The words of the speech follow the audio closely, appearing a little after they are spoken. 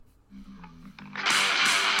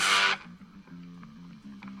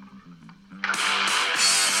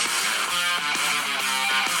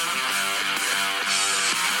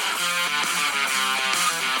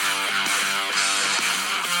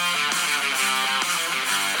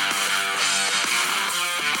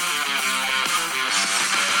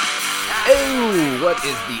What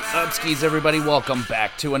is the upskis, everybody? Welcome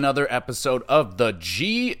back to another episode of the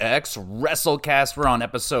GXWrestleCast. We're on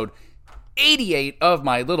episode 88 of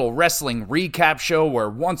my little wrestling recap show where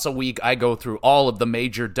once a week I go through all of the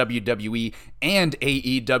major WWE and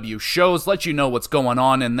AEW shows, let you know what's going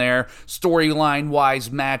on in there,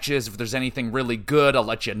 storyline-wise, matches. If there's anything really good, I'll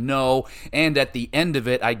let you know. And at the end of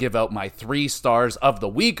it, I give out my 3 stars of the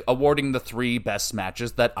week, awarding the 3 best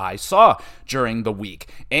matches that I saw during the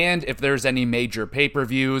week. And if there's any major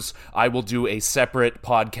pay-per-views, I will do a separate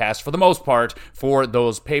podcast for the most part for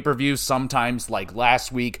those pay-per-views. Sometimes, like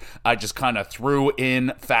last week, I just kind of threw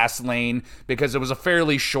in Fastlane because it was a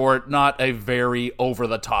fairly short, not a very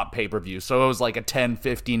over-the-top pay-per-view. So it was like a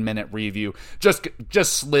 10-15 minute review. Just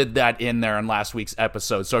slid that in there in last week's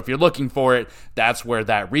episode. So if you're looking for it, that's where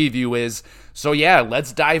that review is. So yeah,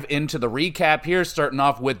 let's dive into the recap here, starting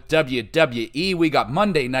off with WWE. We got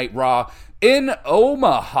Monday Night Raw in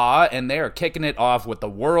Omaha, and they are kicking it off with the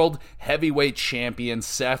World Heavyweight Champion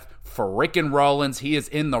Seth frickin' Rollins. He is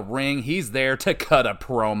in the ring. He's there to cut a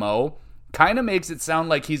promo. Kind of makes it sound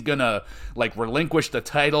like he's gonna, relinquish the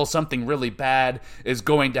title. Something really bad is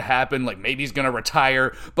going to happen. Maybe he's gonna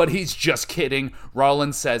retire, but he's just kidding.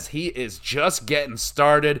 Rollins says he is just getting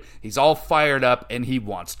started. He's all fired up, and he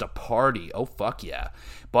wants to party. Oh, fuck yeah.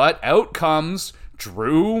 But out comes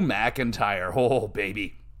Drew McIntyre. Oh,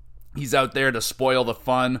 baby. He's out there to spoil the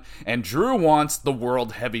fun, and Drew wants the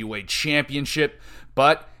World Heavyweight Championship,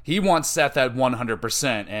 but he wants Seth at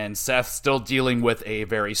 100%, and Seth's still dealing with a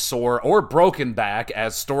very sore or broken back,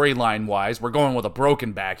 as storyline-wise. We're going with a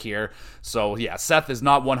broken back here. So, yeah, Seth is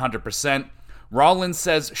not 100%. Rollins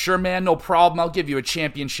says, "Sure, man, no problem. I'll give you a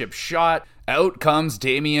championship shot." Out comes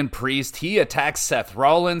Damian Priest. He attacks Seth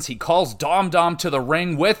Rollins. He calls Dom to the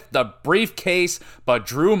ring with the briefcase, but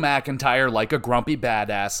Drew McIntyre, like a grumpy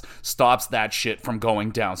badass, stops that shit from going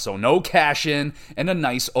down. So no cash in, and a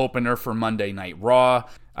nice opener for Monday Night Raw.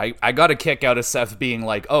 I got a kick out of Seth being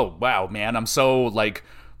like, "Oh, wow, man, I'm so,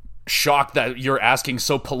 shocked that you're asking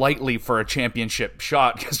so politely for a championship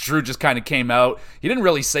shot," because Drew just kind of came out. He didn't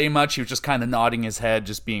really say much. He was just kind of nodding his head,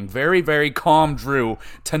 just being very, very calm Drew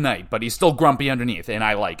tonight, but he's still grumpy underneath, and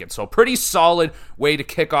I like it. So pretty solid way to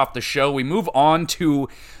kick off the show. We move on to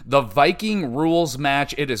the Viking Rules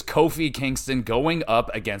match. It is Kofi Kingston going up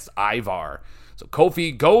against Ivar. So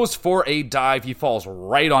Kofi goes for a dive. He falls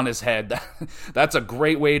right on his head. That's a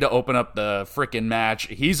great way to open up the frickin' match.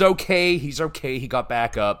 He's okay. He got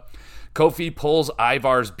back up. Kofi pulls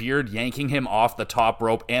Ivar's beard, yanking him off the top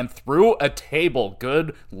rope and through a table.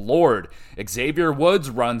 Good lord. Xavier Woods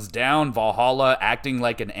runs down. Valhalla acting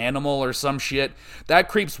like an animal or some shit. That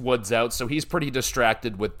creeps Woods out, so he's pretty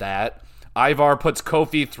distracted with that. Ivar puts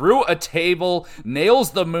Kofi through a table,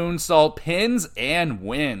 nails the moonsault, pins, and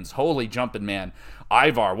wins. Holy jumping man.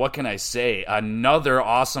 Ivar, what can I say? Another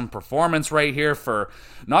awesome performance right here for,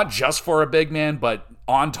 not just for a big man, but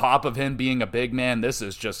on top of him being a big man. This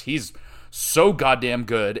is just, he's so goddamn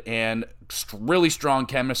good, and really strong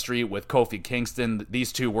chemistry with Kofi Kingston.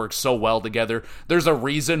 These two work so well together. There's a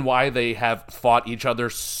reason why they have fought each other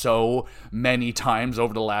so many times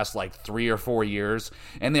over the last 3 or 4 years.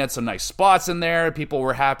 And they had some nice spots in there. People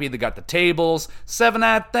were happy. They got the tables. 7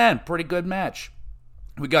 out of 10. Pretty good match.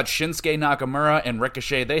 We got Shinsuke Nakamura and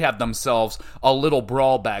Ricochet. They have themselves a little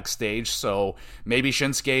brawl backstage, so maybe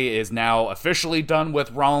Shinsuke is now officially done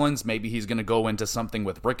with Rollins. Maybe he's going to go into something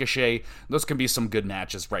with Ricochet. Those can be some good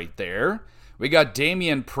matches right there. We got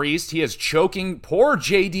Damian Priest. He is choking poor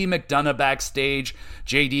JD McDonough backstage.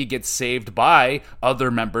 JD gets saved by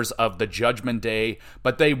other members of the Judgment Day,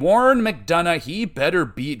 but they warn McDonough he better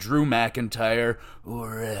beat Drew McIntyre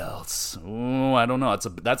or else. Oh, I don't know.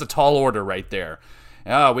 That's a tall order right there.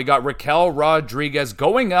 We got Raquel Rodriguez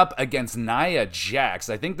going up against Nia Jax.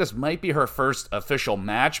 I think this might be her first official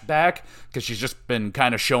match back, because she's just been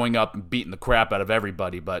kind of showing up and beating the crap out of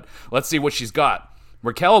everybody, but let's see what she's got.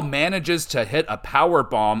 Raquel manages to hit a power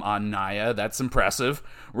bomb on Nia. That's impressive.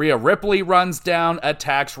 Rhea Ripley runs down,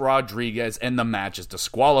 attacks Rodriguez, and the match is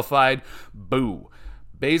disqualified. Boo.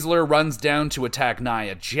 Baszler runs down to attack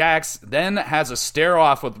Nia Jax, then has a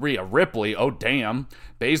stare-off with Rhea Ripley. Oh, damn.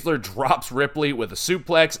 Baszler drops Ripley with a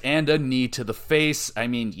suplex and a knee to the face. I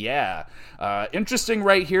mean, yeah. Interesting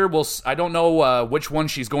right here. I don't know which one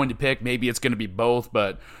she's going to pick. Maybe it's going to be both,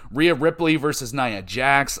 but Rhea Ripley versus Nia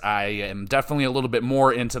Jax. I am definitely a little bit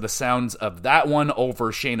more into the sounds of that one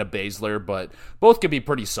over Shayna Baszler, but both could be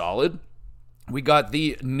pretty solid. We got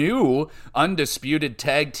the new undisputed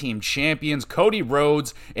tag team champions, Cody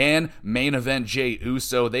Rhodes and main event Jey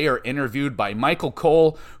Uso. They are interviewed by Michael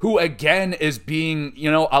Cole, who again is being,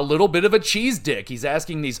 a little bit of a cheese dick. He's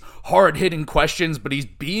asking these hard-hitting questions, but he's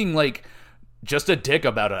being just a dick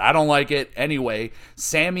about it. I don't like it. Anyway,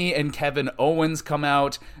 Sammy and Kevin Owens come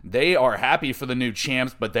out. They are happy for the new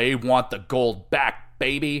champs, but they want the gold back,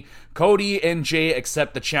 baby. Cody and Jay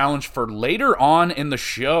accept the challenge for later on in the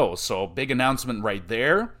show. So big announcement right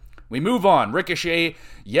there. We move on. Ricochet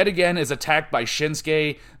yet again is attacked by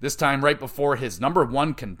Shinsuke, this time right before his number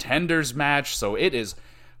 1 contenders match. So it is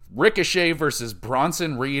Ricochet versus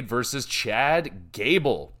Bronson Reed versus Chad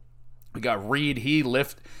Gable. We got Reed, he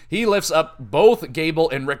lifts up both Gable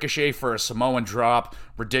and Ricochet for a Samoan drop.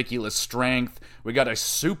 Ridiculous strength. We got a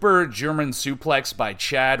super German suplex by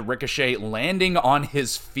Chad. Ricochet landing on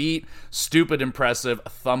his feet. Stupid impressive. A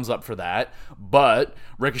thumbs up for that. But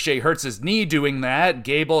Ricochet hurts his knee doing that.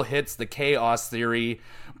 Gable hits the Chaos Theory.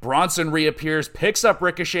 Bronson reappears, picks up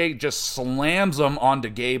Ricochet, just slams him onto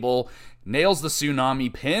Gable. Nails the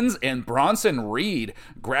tsunami, pins, and Bronson Reed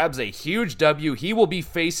grabs a huge W. He will be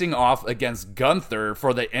facing off against Gunther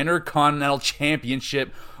for the Intercontinental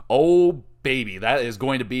Championship. Oh, baby, that is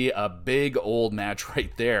going to be a big old match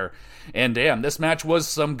right there. And damn, this match was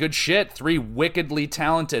some good shit. 3 wickedly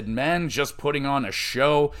talented men just putting on a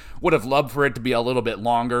show. Would have loved for it to be a little bit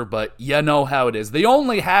longer, but you know how it is. They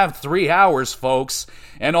only have 3 hours, folks,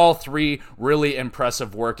 and all 3 really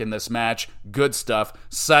impressive work in this match. Good stuff.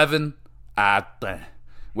 7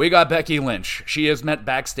 We got Becky Lynch. She is met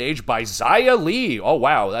backstage by Xia Li. Oh,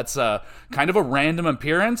 wow. That's kind of a random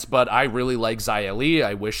appearance, but I really like Xia Li.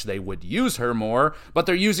 I wish they would use her more, but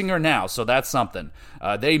they're using her now, so that's something.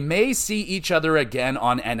 They may see each other again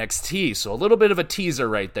on NXT, so a little bit of a teaser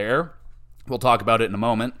right there. We'll talk about it in a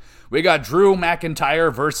moment. We got Drew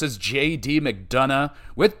McIntyre versus JD McDonough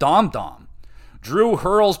with Dom Dom. Drew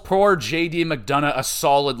hurls poor JD McDonough a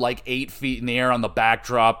solid 8 feet in the air on the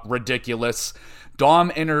backdrop. Ridiculous. Dom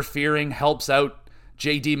interfering helps out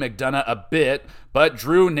JD McDonough a bit, but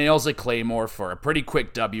Drew nails a Claymore for a pretty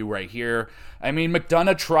quick W right here. I mean,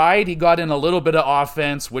 McDonough tried. He got in a little bit of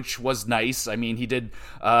offense, which was nice. I mean, he did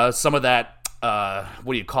some of that,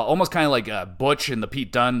 almost kind of like Butch and the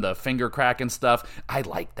Pete Dunne, the finger crack and stuff. I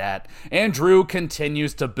like that. And Drew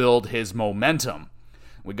continues to build his momentum.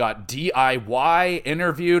 We got DIY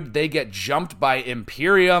interviewed. They get jumped by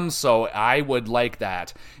Imperium, so I would like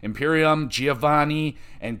that. Imperium, Giovanni,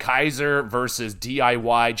 and Kaiser versus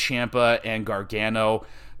DIY, Ciampa, and Gargano.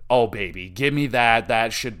 Oh, baby, give me that.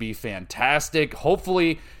 That should be fantastic.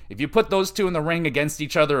 Hopefully, if you put those 2 in the ring against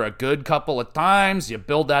each other a good couple of times, you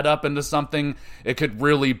build that up into something, it could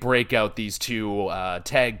really break out these 2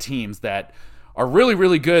 tag teams that are really,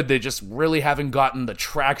 really good. They just really haven't gotten the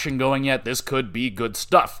traction going yet. This could be good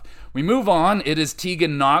stuff. We move on. It is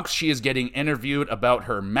Tegan Nox. She is getting interviewed about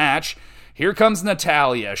her match. Here comes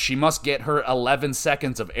Natalya. She must get her 11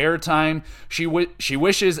 seconds of airtime. She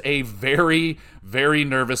wishes a very, very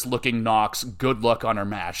nervous-looking Nox good luck on her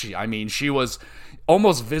match. I mean, she was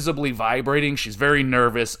almost visibly vibrating. She's very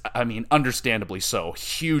nervous. I mean, understandably so.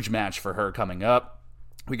 Huge match for her coming up.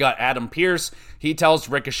 We got Adam Pearce. He tells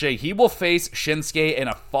Ricochet he will face Shinsuke in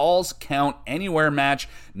a Falls Count Anywhere match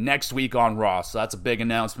next week on Raw. So that's a big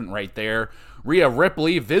announcement right there. Rhea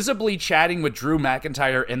Ripley visibly chatting with Drew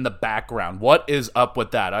McIntyre in the background. What is up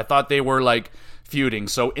with that? I thought they were feuding.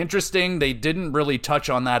 So interesting. They didn't really touch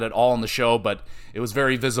on that at all in the show, but it was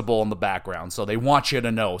very visible in the background. So they want you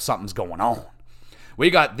to know something's going on. We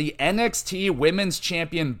got the NXT Women's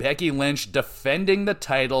Champion Becky Lynch defending the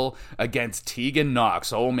title against Tegan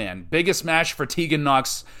Nox. Oh man, biggest match for Tegan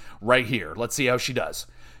Nox right here. Let's see how she does.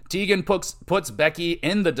 Tegan puts Becky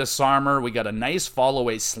in the disarmer. We got a nice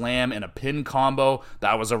follow-away slam and a pin combo.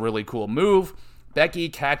 That was a really cool move. Becky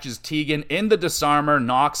catches Tegan in the disarmer.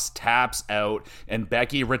 Nox taps out, and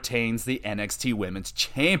Becky retains the NXT Women's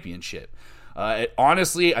Championship.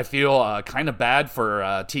 Honestly, I feel kind of bad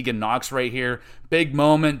for Tegan Nox right here. Big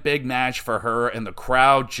moment, big match for her, and the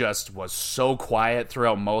crowd just was so quiet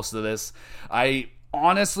throughout most of this. I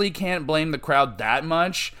honestly can't blame the crowd that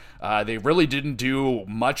much. They really didn't do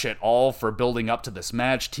much at all for building up to this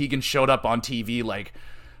match. Tegan showed up on TV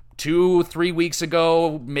 2-3 weeks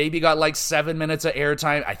ago, maybe got 7 minutes of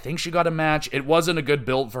airtime. I think she got a match. It wasn't a good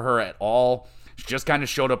build for her at all. She just kind of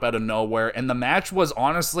showed up out of nowhere, and the match was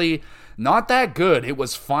honestly not that good. It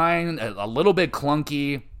was fine, a little bit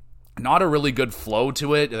clunky, not a really good flow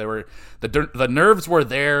to it. The nerves were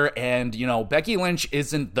there, and Becky Lynch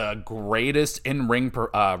isn't the greatest in-ring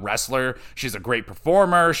wrestler. She's a great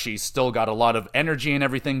performer. She's still got a lot of energy and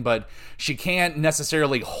everything, but she can't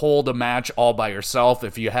necessarily hold a match all by herself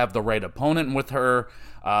if you have the right opponent with her.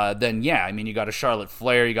 then yeah, I mean, you got a Charlotte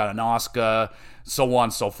Flair, you got an Asuka, so on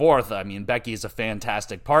and so forth. I mean, Becky's a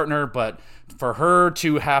fantastic partner, but for her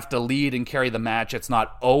to have to lead and carry the match, it's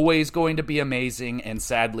not always going to be amazing, and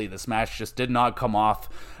sadly, this match just did not come off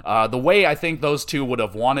the way I think those two would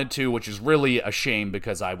have wanted to, which is really a shame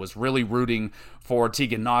because I was really rooting for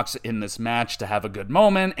Tegan Nox in this match to have a good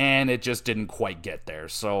moment, and it just didn't quite get there.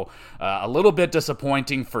 So, a little bit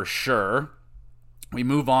disappointing for sure. We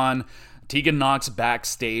move on. Tegan Nox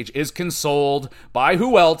backstage is consoled by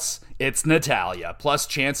who else? It's Natalya, plus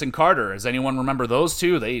Chance and Carter. Does anyone remember those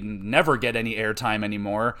two? They never get any airtime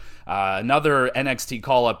anymore. Another NXT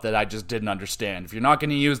call-up that I just didn't understand. If you're not going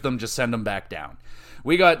to use them, just send them back down.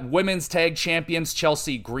 We got women's tag champions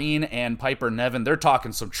Chelsea Green and Piper Niven. They're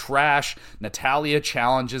talking some trash. Natalya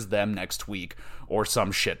challenges them next week or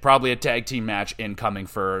some shit. Probably a tag team match incoming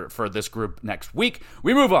for this group next week.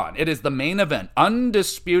 We move on. It is the main event.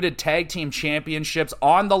 Undisputed tag team championships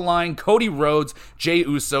on the line. Cody Rhodes, Jey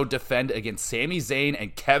Uso defend against Sami Zayn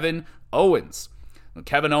and Kevin Owens.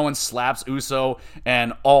 Kevin Owens slaps Uso,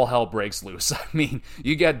 and all hell breaks loose. I mean,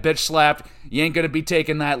 you get bitch slapped, you ain't gonna be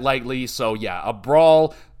taking that lightly, so yeah, a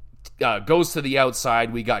brawl goes to the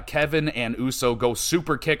outside. We got Kevin and Uso go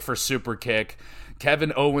super kick for super kick.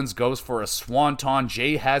 Kevin Owens goes for a swanton.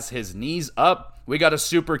 Jay has his knees up. We got a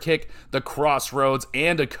super kick, the crossroads,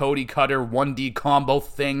 and a Cody Cutter 1D combo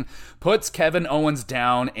thing. Puts Kevin Owens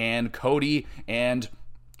down, and Cody and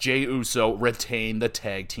Jey Uso retain the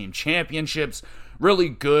tag team championships. Really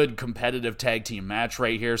good competitive tag team match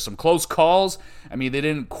right here. Some close calls. I mean, they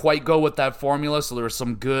didn't quite go with that formula, so there were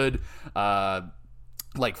some good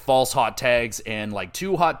false hot tags and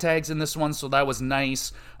two hot tags in this one, so that was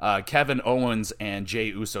nice. Kevin Owens and Jey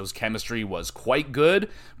Uso's chemistry was quite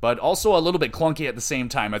good, but also a little bit clunky at the same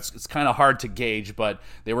time. It's kind of hard to gauge, but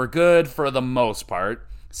they were good for the most part.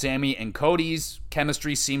 Sammy and Cody's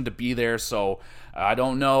chemistry seemed to be there, so I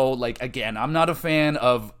don't know. Again, I'm not a fan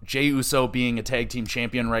of Jey Uso being a tag team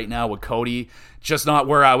champion right now with Cody. Just not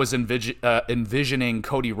where I was envisioning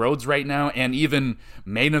Cody Rhodes right now, and even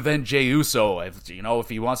main event Jey Uso. If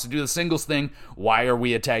he wants to do the singles thing, why are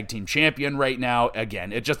we a tag team champion right now?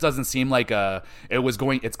 Again, it just doesn't seem like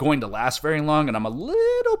it's going to last very long, and I'm a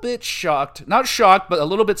little bit shocked, not shocked, but a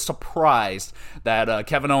little bit surprised that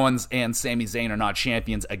Kevin Owens and Sami Zayn are not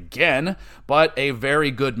champions again. But a very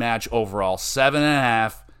good match overall,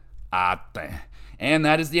 7.5. And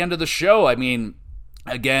that is the end of the show. I mean,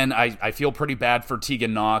 again, I feel pretty bad for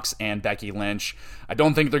Tegan Nox and Becky Lynch. I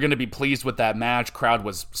don't think they're going to be pleased with that match. Crowd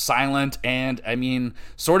was silent, and I mean,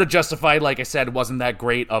 sort of justified. Like I said, it wasn't that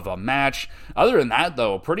great of a match. Other than that,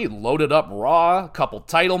 though, pretty loaded up Raw, couple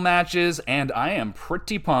title matches, and I am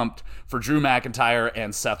pretty pumped for Drew McIntyre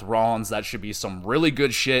and Seth Rollins. That should be some really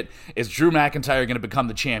good shit. Is Drew McIntyre going to become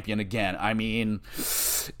the champion again? I mean,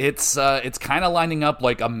 it's kind of lining up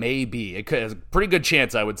like a maybe. It could, a pretty good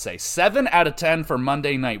chance, I would say. 7 out of 10 for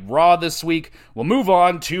Monday Night Raw this week. We'll move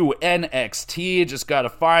on to NXT. Just got to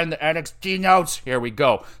find the NXT notes. Here we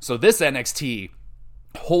go. So this NXT,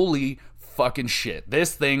 holy fucking shit.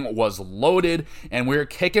 This thing was loaded, and we're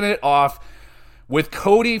kicking it off with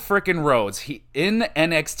Cody frickin' Rhodes. He in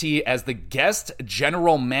NXT as the guest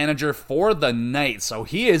general manager for the night. So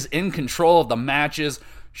he is in control of the matches.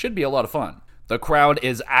 Should be a lot of fun. The crowd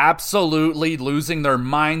is absolutely losing their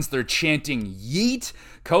minds. They're chanting yeet.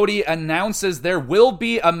 Cody announces there will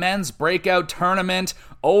be a men's breakout tournament.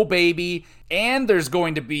 Oh, baby. And there's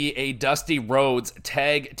going to be a Dusty Rhodes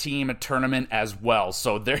tag team tournament as well.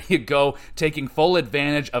 So there you go, taking full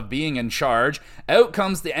advantage of being in charge. Out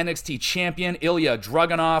comes the NXT champion, Ilya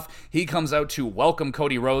Dragunov. He comes out to welcome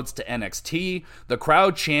Cody Rhodes to NXT. The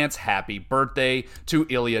crowd chants happy birthday to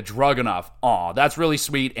Ilya Dragunov. Aw, that's really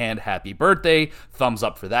sweet, and happy birthday. Thumbs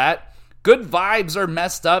up for that. Good vibes are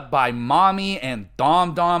messed up by Mommy and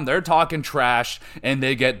Dom. They're talking trash, and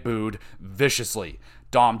they get booed viciously.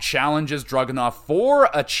 Dom challenges Dragunov for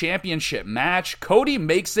a championship match. Cody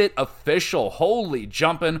makes it official. Holy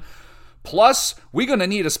jumping. Plus, we gonna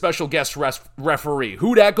need a special guest referee.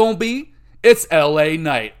 Who that gonna be? It's LA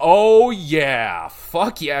Knight. Oh yeah.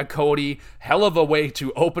 Fuck yeah, Cody. Hell of a way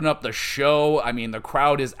to open up the show. I mean, the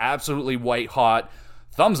crowd is absolutely white hot.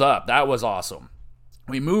 Thumbs up. That was awesome.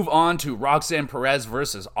 We move on to Roxanne Perez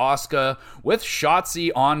versus Asuka with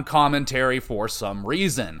Shotzi on commentary for some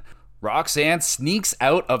reason. Roxanne sneaks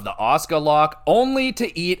out of the Asuka lock only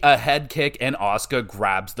to eat a head kick, and Asuka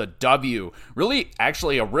grabs the W.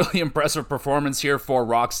 Actually a really impressive performance here for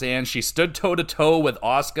Roxanne. She stood toe-to-toe with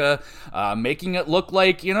Asuka, making it look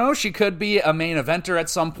like, she could be a main eventer at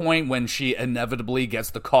some point when she inevitably gets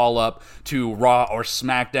the call up to Raw or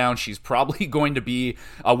SmackDown. She's probably going to be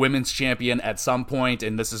a women's champion at some point,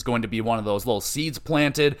 and this is going to be one of those little seeds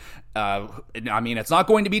planted. It's not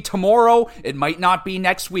going to be tomorrow. It might not be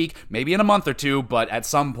next week, maybe in a month or two, but at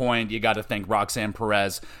some point, you got to think Roxanne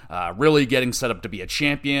Perez really getting set up to be a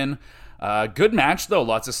champion. Good match, though.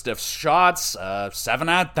 Lots of stiff shots. 7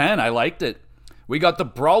 out of 10. I liked it. We got the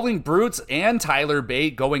Brawling Brutes and Tyler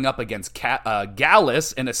Bate going up against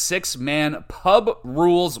Gallus in a 6-man pub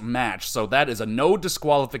rules match. So that is a no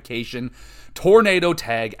disqualification tornado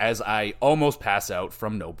tag as I almost pass out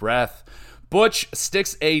from no breath. Butch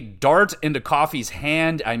sticks a dart into Coffey's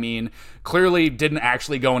hand. Clearly didn't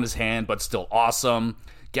actually go in his hand, but still awesome.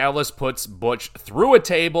 Gallus puts Butch through a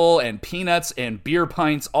table, and peanuts and beer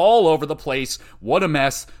pints all over the place. What a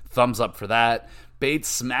mess. Thumbs up for that. Bates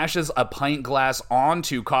smashes a pint glass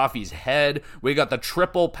onto Coffey's head. We got the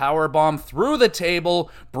triple powerbomb through the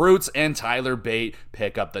table. Brutes and Tyler Bate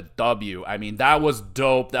pick up the W. That was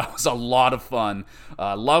dope. That was a lot of fun.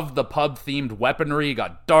 Love the pub-themed weaponry.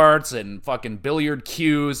 Got darts and fucking billiard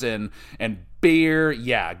cues and beer.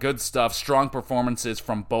 Yeah, good stuff. Strong performances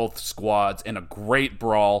from both squads and a great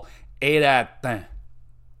brawl. 8 out of 10.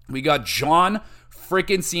 We got John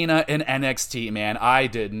freaking Cena in NXT, man. I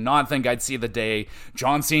did not think I'd see the day.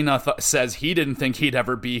 John Cena says he didn't think he'd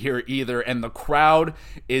ever be here either, and the crowd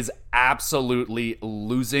is absolutely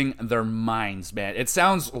losing their minds, man. It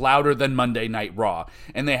sounds louder than Monday Night Raw,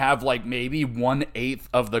 and they have maybe 1/8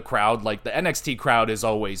 of the crowd. The NXT crowd is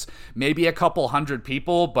always maybe a couple hundred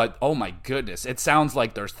people, but oh my goodness, it sounds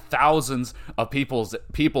like there's thousands of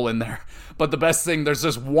people in there. But the best thing, there's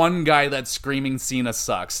this one guy that's screaming Cena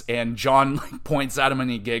sucks, and John points at him and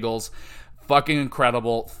he giggles. Fucking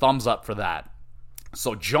incredible. Thumbs up for that.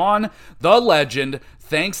 So John, the legend,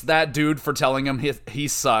 thanks that dude for telling him he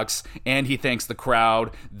sucks, and he thanks the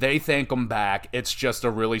crowd. They thank him back. It's just a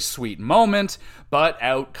really sweet moment, but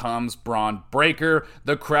out comes Braun Breaker,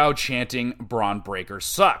 the crowd chanting, Braun Breaker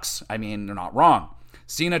sucks. They're not wrong.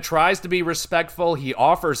 Cena tries to be respectful. He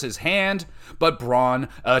offers his hand, but Braun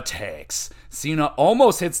attacks. Cena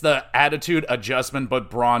almost hits the attitude adjustment, but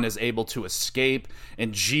Braun is able to escape.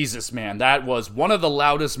 And Jesus, man, that was one of the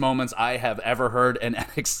loudest moments I have ever heard in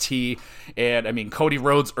NXT. And Cody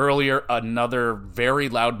Rhodes earlier, another very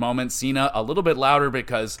loud moment. Cena a little bit louder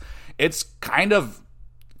because it's kind of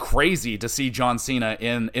crazy to see John Cena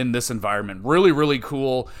in this environment. Really, really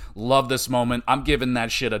cool. Love this moment. I'm giving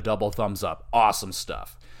that shit a double thumbs up. Awesome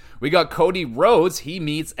stuff. We got Cody Rhodes. He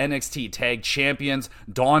meets NXT Tag Champions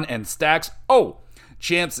Dawn and Stax.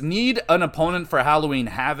 Champs need an opponent for Halloween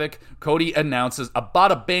Havoc. Cody announces a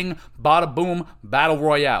bada bing, bada boom battle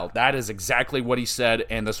royale. That is exactly what he said,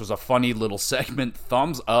 and this was a funny little segment.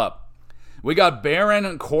 Thumbs up. We got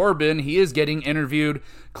Baron Corbin. He is getting interviewed.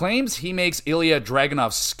 Claims he makes Ilya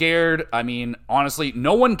Dragunov scared. Honestly,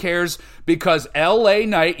 no one cares because LA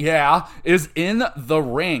Knight, is in the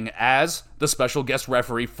ring as the special guest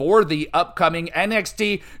referee for the upcoming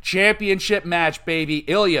NXT Championship match, baby.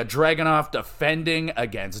 Ilya Dragunov defending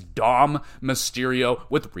against Dom Mysterio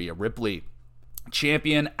with Rhea Ripley.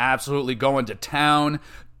 Champion absolutely going to town.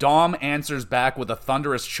 Dom answers back with a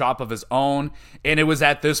thunderous chop of his own, and it was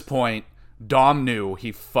at this point Dom knew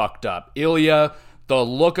he fucked up. Ilya, the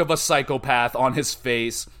look of a psychopath on his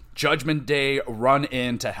face. Judgment Day run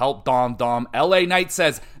in to help Dom. LA Knight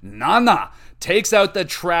says, nah. Takes out the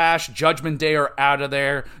trash. Judgment Day are out of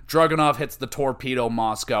there. Dragunov hits the torpedo.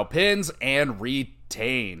 Moscow pins and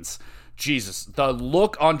retains. Jesus, the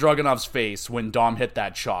look on Dragunov's face when Dom hit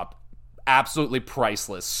that chop. Absolutely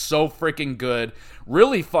priceless. So freaking good.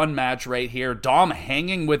 Really fun match right here. Dom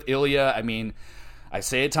hanging with Ilya. I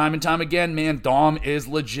say it time and time again, man, Dom is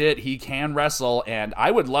legit. He can wrestle, and I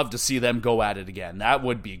would love to see them go at it again. That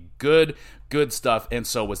would be good stuff, and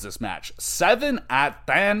so was this match. 7 out of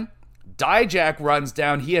 10. Dijak runs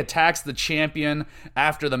down. He attacks the champion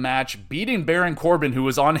after the match, beating Baron Corbin, who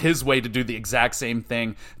was on his way to do the exact same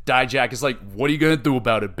thing. Dijak is like, what are you going to do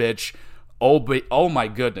about it, bitch? Oh my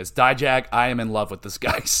goodness. Dijak, I am in love with this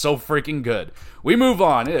guy. So freaking good. We move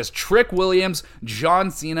on. It is Trick Williams, John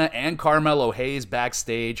Cena, and Carmelo Hayes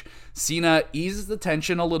backstage. Cena eases the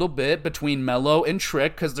tension a little bit between Melo and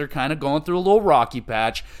Trick because they're kind of going through a little rocky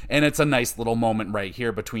patch, and it's a nice little moment right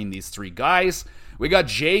here between these three guys. We got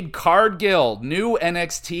Jade Cargill, new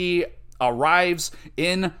NXT, arrives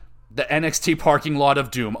in the NXT parking lot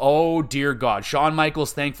of doom. Oh, dear God. Shawn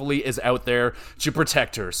Michaels, thankfully, is out there to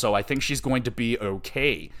protect her, so I think she's going to be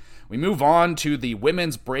okay. We move on to the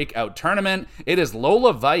women's breakout tournament. It is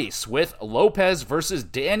Lola Vice with Lopez versus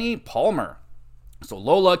Danny Palmer. So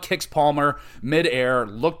Lola kicks Palmer midair,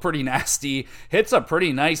 looked pretty nasty, hits a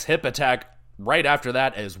pretty nice hip attack right after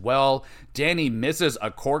that as well. Danny misses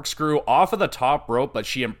a corkscrew off of the top rope, but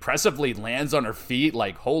she impressively lands on her feet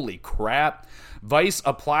like holy crap. Vice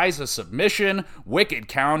applies a submission, wicked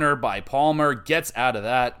counter by Palmer, gets out of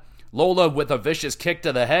that. Lola with a vicious kick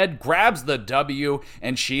to the head, grabs the W,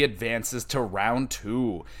 and she advances to round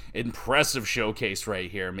 2. Impressive showcase right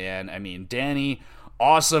here, man. I mean, Danny,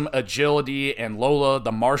 awesome agility, and Lola,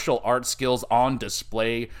 the martial arts skills on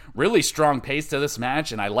display. Really strong pace to this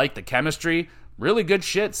match, and I like the chemistry. Really good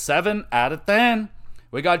shit, 7 out of 10.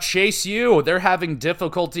 We got Chase U. They're having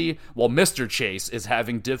difficulty. Well, Mr. Chase is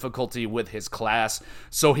having difficulty with his class,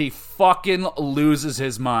 so he fucking loses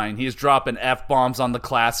his mind. He's dropping F-bombs on the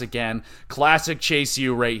class again. Classic Chase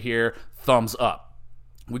U right here. Thumbs up.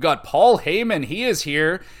 We got Paul Heyman. He is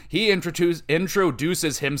here. He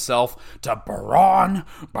introduces himself to Braun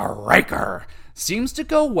Breaker. Seems to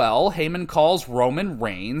go well. Heyman calls Roman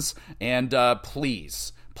Reigns, and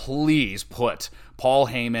please put Paul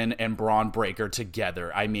Heyman and Braun Breaker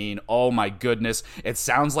together. I mean, oh my goodness. It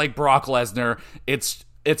sounds like Brock Lesnar.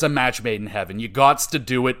 It's a match made in heaven. You gots to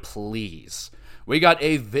do it, please. We got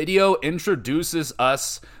a video introduces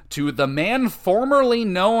us to the man formerly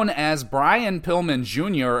known as Brian Pillman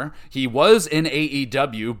Jr. He was in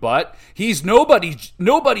AEW, but he's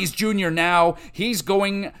nobody's junior now. He's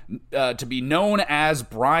going to be known as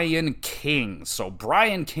Brian King. So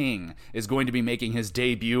Brian King is going to be making his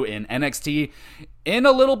debut in NXT in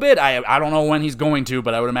a little bit. I don't know when he's going to,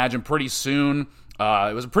 but I would imagine pretty soon.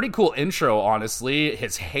 It was a pretty cool intro, honestly.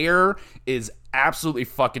 His hair is absolutely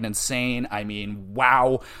fucking insane. I mean,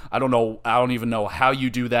 wow. I don't even know how you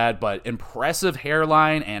do that, but impressive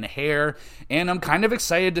hairline and hair. And I'm kind of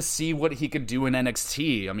excited to see what he could do in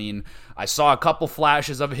NXT. I mean, I saw a couple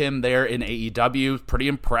flashes of him there in AEW. Pretty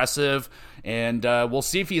impressive. And we'll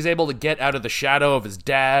see if he's able to get out of the shadow of his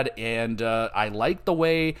dad. And I like the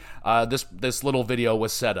way this little video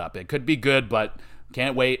was set up. It could be good, but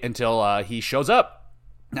can't wait until he shows up.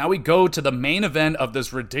 Now we go to the main event of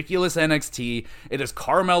this ridiculous NXT. It is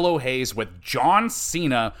Carmelo Hayes with John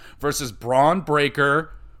Cena versus Braun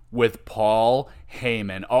Breaker with Paul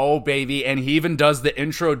Heyman. Oh, baby. And he even does the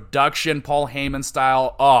introduction Paul Heyman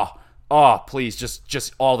style. Oh, please.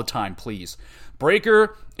 Just all the time, please.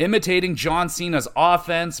 Breaker imitating John Cena's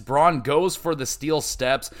offense. Braun goes for the steel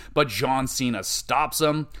steps, but John Cena stops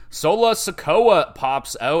him. Solo Sikoa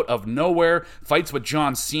pops out of nowhere, fights with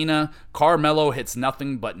John Cena. Carmelo hits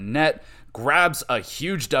nothing but net, grabs a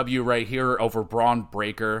huge W right here over Braun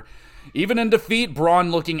Breaker. Even in defeat, Braun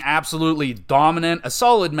looking absolutely dominant. A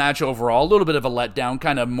solid match overall, a little bit of a letdown,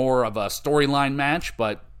 kind of more of a storyline match,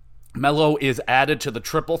 but Melo is added to the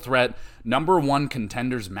triple threat #1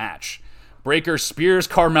 contenders match. Breaker spears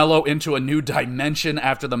Carmelo into a new dimension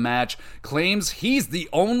after the match, claims he's the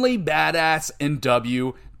only badass in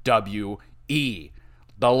WWE.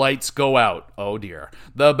 The lights go out. Oh dear.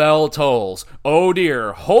 The bell tolls. Oh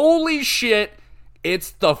dear. Holy shit. It's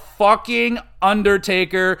the fucking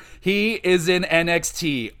Undertaker. He is in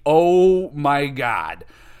NXT. Oh my God.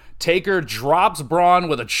 Taker drops Braun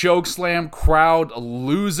with a chokeslam. Crowd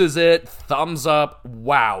loses it. Thumbs up.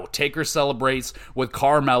 Wow. Taker celebrates with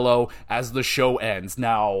Carmelo as the show ends.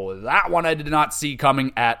 Now, that one I did not see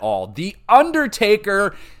coming at all. The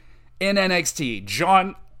Undertaker in NXT.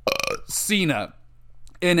 John Cena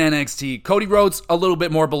in NXT. Cody Rhodes, a little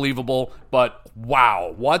bit more believable, but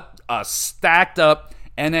wow. What a stacked up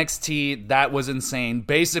NXT. That was insane.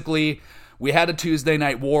 Basically, we had a Tuesday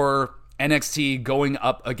Night War NXT going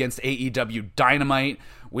up against AEW Dynamite.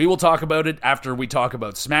 We will talk about it after we talk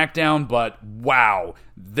about SmackDown, but wow,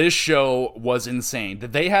 this show was insane.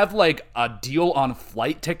 Did they have like a deal on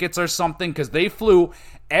flight tickets or something? Because they flew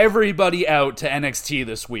everybody out to NXT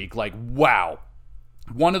this week. Like, wow.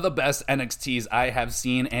 One of the best NXTs I have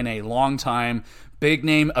seen in a long time. Big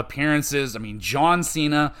name appearances. I mean, John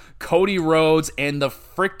Cena, Cody Rhodes, and the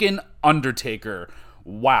freaking Undertaker.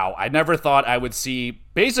 Wow, I never thought I would see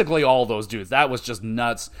basically all those dudes. That was just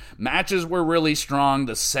nuts. Matches were really strong.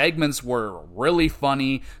 The segments were really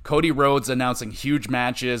funny. Cody Rhodes announcing huge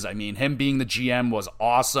matches. I mean, him being the GM was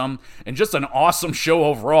awesome. And just an awesome show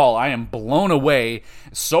overall. I am blown away.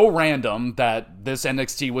 So random that this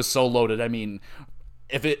NXT was so loaded. I mean,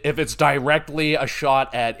 if it's directly a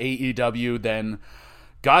shot at AEW, then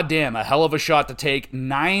Goddamn, a hell of a shot to take.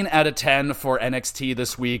 9 out of 10 for NXT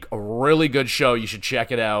this week. A really good show. You should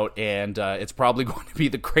check it out. And it's probably going to be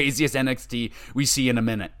the craziest NXT we see in a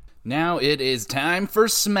minute. Now it is time for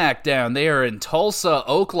SmackDown. They are in Tulsa,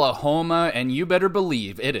 Oklahoma, and you better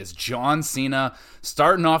believe it is John Cena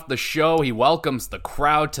starting off the show. He welcomes the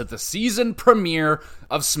crowd to the season premiere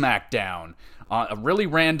of SmackDown. A really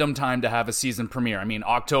random time to have a season premiere. I mean,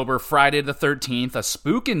 October, Friday the 13th,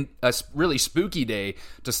 a really spooky day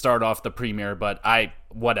to start off the premiere, but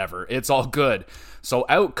whatever. It's all good. So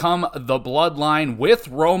out come the Bloodline with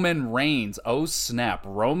Roman Reigns. Oh snap,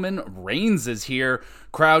 Roman Reigns is here.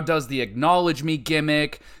 Crowd does the acknowledge me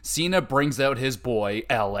gimmick. Cena brings out his boy,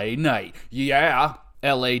 LA Knight. Yeah.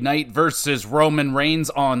 LA Knight versus Roman Reigns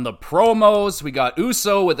on the promos. We got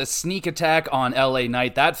Uso with a sneak attack on LA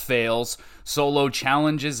Knight. That fails. Solo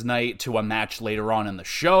challenges Knight to a match later on in the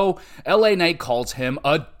show. LA Knight calls him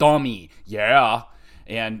a dummy. Yeah.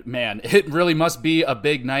 And man, it really must be a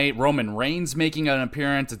big night. Roman Reigns making an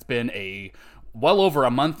appearance. It's been well over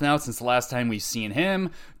a month now since the last time we've seen him.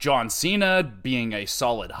 John Cena being a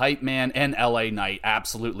solid hype man, and LA Knight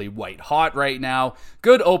absolutely white hot right now.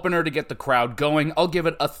 Good opener to get the crowd going. I'll give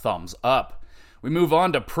it a thumbs up. We move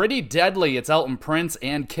on to Pretty Deadly. It's Elton Prince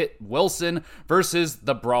and Kit Wilson versus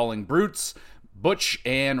the Brawling Brutes, Butch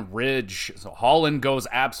and Ridge. So Holland goes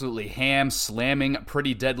absolutely ham, slamming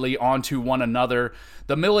Pretty Deadly onto one another.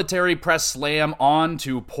 The military press slam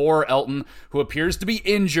onto poor Elton, who appears to be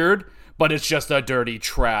injured, but it's just a dirty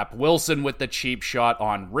trap. Wilson with the cheap shot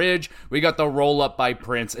on Ridge. We got the roll up by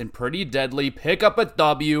Prince, and Pretty Deadly pick up a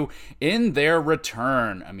W in their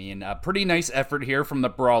return. I mean, a pretty nice effort here from the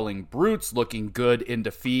Brawling Brutes, looking good in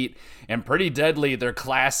defeat. And Pretty Deadly, their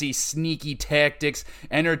classy, sneaky tactics,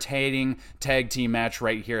 entertaining tag team match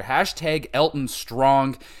right here. Hashtag Elton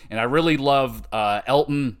Strong. And I really love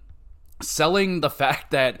Elton selling the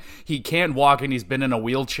fact that he can't walk and he's been in a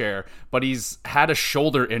wheelchair, but he's had a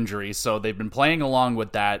shoulder injury, so they've been playing along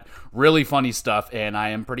with that. Really funny stuff, and I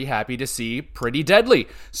am pretty happy to see Pretty Deadly.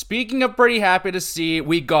 Speaking of pretty happy to see,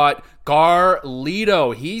 we got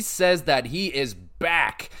Carlito. He says that he is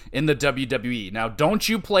back in the WWE. Now, don't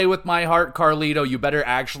you play with my heart, Carlito. You better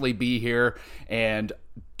actually be here, and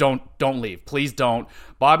don't leave. Please don't.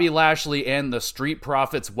 Bobby Lashley and the Street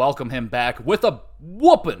Profits welcome him back with a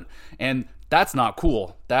whooping, and that's not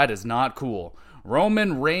cool. That is not cool.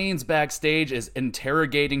 Roman Reigns backstage is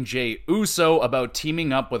interrogating Jey Uso about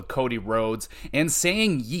teaming up with Cody Rhodes and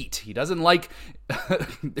saying yeet. He doesn't like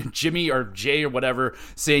Jimmy or Jay or whatever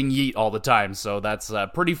saying yeet all the time, so that's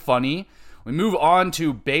pretty funny. We move on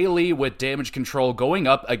to Bayley with Damage Control going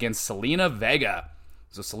up against Selena Vega.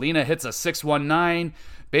 So Selena hits a 619.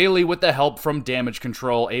 Bayley, with the help from Damage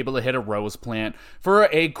Control, able to hit a Rose Plant for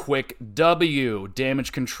a quick W.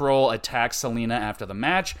 Damage Control attacks Selena after the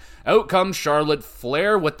match. Out comes Charlotte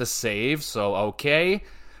Flair with the save, so okay.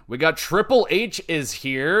 We got Triple H is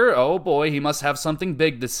here. Oh boy, he must have something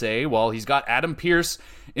big to say. Well, he's got Adam Pearce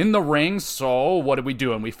in the ring, so what are we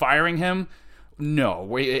doing? We firing him? No,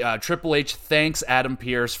 Triple H thanks Adam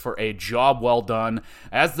Pearce for a job well done.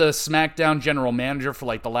 As the SmackDown general manager for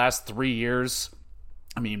like the last 3 years,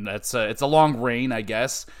 I mean, it's a long reign, I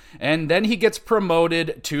guess. And then he gets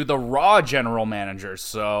promoted to the Raw general manager.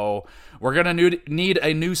 So we're going to need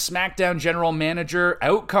a new SmackDown general manager.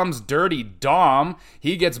 Out comes Dirty Dom.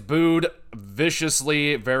 He gets booed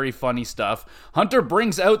viciously. Very funny stuff. Hunter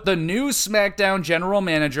brings out the new SmackDown general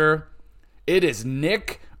manager. It is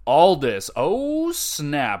Nick Aldis. Oh,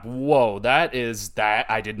 snap. Whoa, that.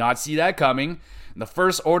 I did not see that coming. In the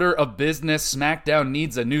first order of business, SmackDown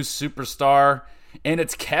needs a new superstar. And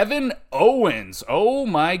it's Kevin Owens. Oh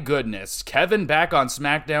my goodness. Kevin back on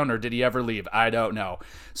SmackDown, or did he ever leave? I don't know.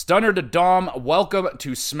 Stunner to Dom. Welcome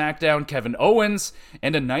to SmackDown, Kevin Owens.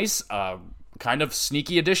 And a nice kind of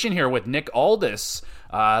sneaky addition here with Nick Aldis.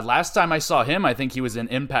 Last time I saw him, I think he was in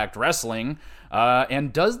Impact Wrestling.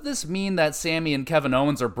 And does this mean that Sammy and Kevin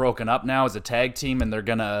Owens are broken up now as a tag team and they're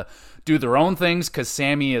going to do their own things? Because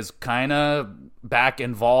Sammy is kind of back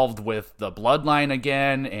involved with the Bloodline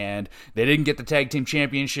again, and they didn't get the tag team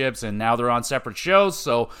championships, and now they're on separate shows.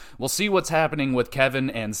 So we'll see what's happening with Kevin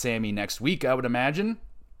and Sammy next week, I would imagine.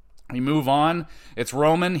 We move on. It's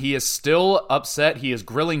Roman. He is still upset. He is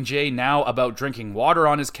grilling Jay now about drinking water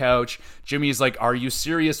on his couch. Jimmy's like, are you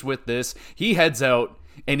serious with this? He heads out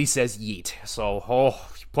and he says yeet. So,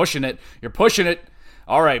 you're pushing it. You're pushing it.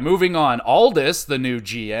 All right, moving on. Aldis, the new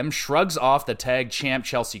GM, shrugs off the tag champ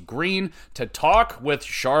Chelsea Green to talk with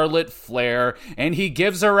Charlotte Flair, and he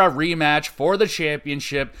gives her a rematch for the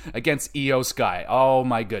championship against Io Sky. Oh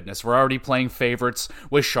my goodness, we're already playing favorites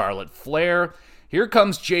with Charlotte Flair. Here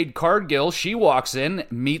comes Jade Cargill. She walks in,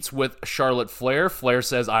 meets with Charlotte Flair. Flair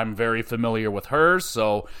says, I'm very familiar with her,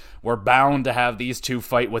 so we're bound to have these two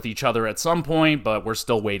fight with each other at some point, but we're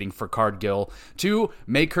still waiting for Cargill to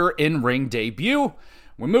make her in-ring debut.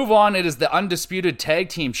 We move on. It is the Undisputed Tag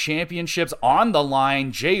Team Championships on the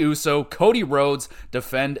line. Jey Uso, Cody Rhodes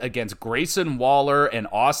defend against Grayson Waller and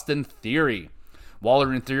Austin Theory.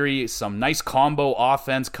 Waller and Theory, some nice combo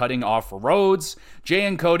offense cutting off Rhodes. Jay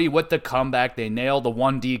and Cody with the comeback. They nail the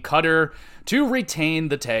 1D cutter to retain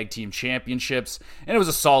the tag team championships. And it was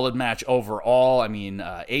a solid match overall. I mean,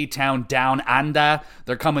 A-Town Down Under,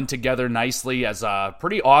 they're coming together nicely as a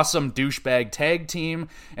pretty awesome douchebag tag team.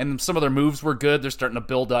 And some of their moves were good. They're starting to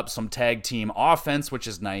build up some tag team offense, which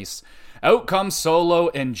is nice. Out comes Solo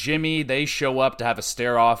and Jimmy. They show up to have a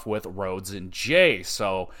stare-off with Rhodes and Jay.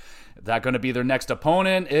 So that going to be their next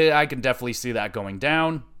opponent? I can definitely see that going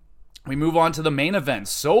down. We move on to the main event.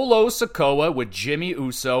 Solo Sikoa with Jimmy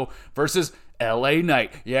Uso versus LA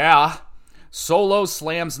Knight. Yeah. Solo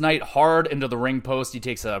slams Knight hard into the ring post. He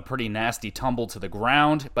takes a pretty nasty tumble to the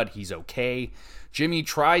ground, but he's okay. Jimmy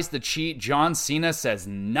tries to cheat. John Cena says,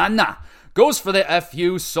 nah. Goes for the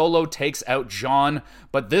FU. Solo takes out John,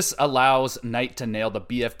 but this allows Knight to nail the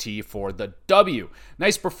BFT for the W.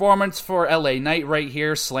 Nice performance for LA Knight right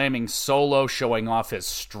here, slamming Solo, showing off his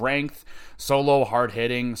strength. Solo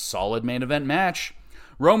hard-hitting, solid main event match.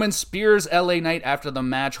 Roman spears LA Knight after the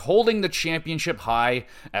match, holding the championship high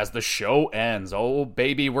as the show ends. Oh,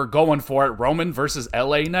 baby, we're going for it. Roman versus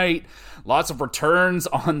LA Knight. Lots of returns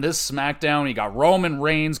on this SmackDown. You got Roman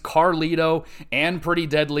Reigns, Carlito, and Pretty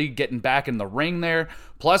Deadly getting back in the ring there.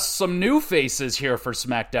 Plus some new faces here for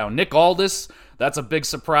SmackDown. Nick Aldis, that's a big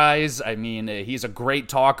surprise. I mean, he's a great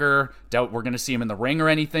talker. Doubt we're going to see him in the ring or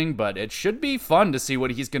anything, but it should be fun to see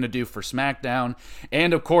what he's going to do for SmackDown.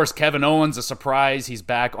 And, of course, Kevin Owens, a surprise. He's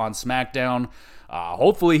back on SmackDown.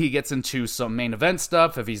 Hopefully he gets into some main event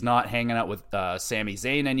stuff if he's not hanging out with Sami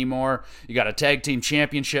Zayn anymore. You got a tag team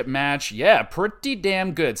championship match. Yeah, pretty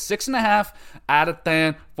damn good. 6.5 out of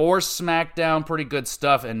 10 for SmackDown. Pretty good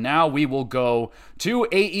stuff. And now we will go to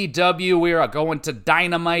AEW. We are going to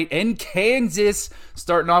Dynamite in Kansas.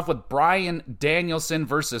 Starting off with Bryan Danielson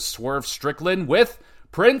versus Swerve Strickland with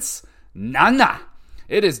Prince Nana.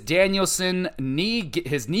 It is Danielson,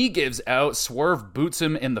 his knee gives out, Swerve boots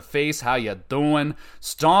him in the face, how ya doing?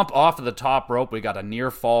 Stomp off of the top rope, we got a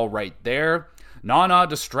near fall right there. Nana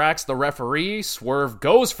distracts the referee, Swerve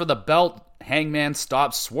goes for the belt, Hangman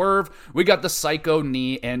stops Swerve, we got the psycho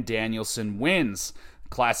knee, and Danielson wins.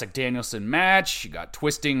 Classic Danielson match, you got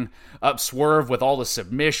twisting up Swerve with all the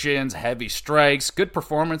submissions, heavy strikes, good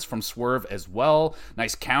performance from Swerve as well,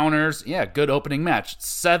 nice counters, yeah, good opening match.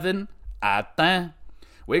 7 out of 10.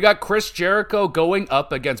 We got Chris Jericho going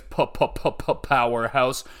up against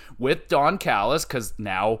Powerhouse with Don Callis, because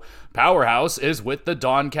now Powerhouse is with the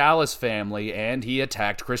Don Callis family, and he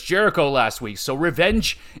attacked Chris Jericho last week, so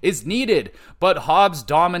revenge is needed. But Hobbs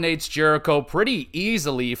dominates Jericho pretty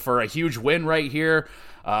easily for a huge win right here.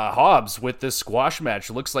 Hobbs with this squash match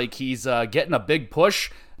looks like he's getting a big push,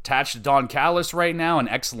 attached to Don Callis right now, an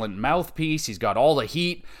excellent mouthpiece. He's got all the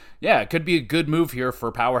heat. Yeah, it could be a good move here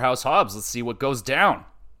for Powerhouse Hobbs. Let's see what goes down.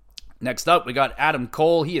 Next up, we got Adam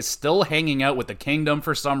Cole. He is still hanging out with the Kingdom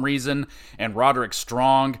for some reason, and Roderick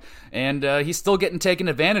Strong, and he's still getting taken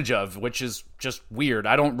advantage of, which is just weird.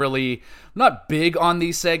 I'm not big on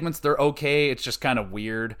these segments. They're okay. It's just kind of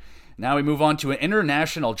weird. Now we move on to an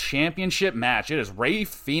international championship match. It is Rey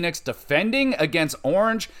Fenix defending against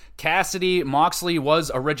Orange Cassidy. Moxley was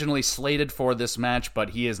originally slated for this match, but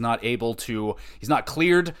he's not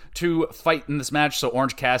cleared to fight in this match, so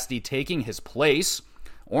Orange Cassidy taking his place.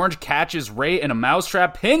 Orange catches Rey in a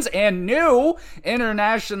mousetrap, pins, and new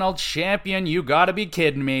international champion. You gotta be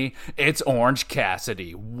kidding me. It's Orange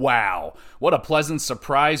Cassidy. Wow. What a pleasant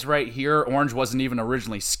surprise right here. Orange wasn't even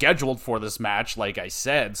originally scheduled for this match, like I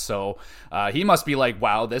said, so he must be like,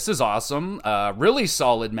 wow, this is awesome. Really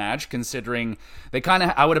solid match, considering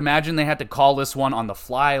I would imagine they had to call this one on the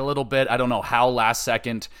fly a little bit. I don't know how last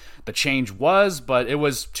second the change was, but it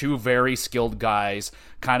was two very skilled guys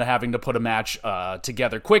kind of having to put a match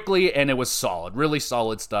together quickly, and it was solid, really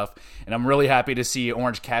solid stuff, and I'm really happy to see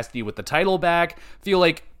Orange Cassidy with the title back. Feel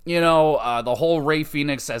like, the whole Rey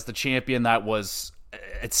Fenix as the champion,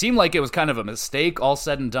 it seemed like it was kind of a mistake, all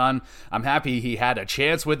said and done. I'm happy he had a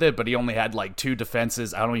chance with it, but he only had like 2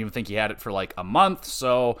 defenses. I don't even think he had it for like a month,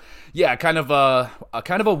 so yeah, kind of a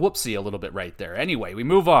whoopsie a little bit right there. Anyway, we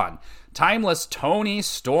move on. Timeless Toni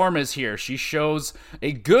Storm is here. She shows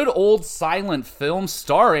a good old silent film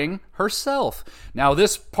starring herself. Now,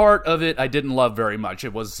 this part of it I didn't love very much.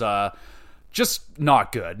 It was just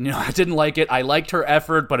not good. I didn't like it. I liked her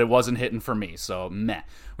effort, but it wasn't hitting for me, so meh.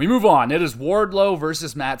 We move on. It is Wardlow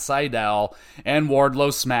versus Matt Sydal, and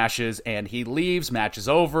Wardlow smashes, and he leaves. Match is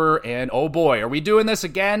over, and oh boy, are we doing this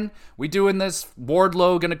again? We doing this?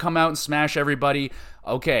 Wardlow gonna come out and smash everybody?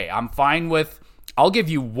 Okay, I'm fine with... I'll give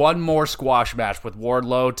you one more squash match with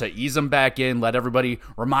Wardlow to ease him back in, let everybody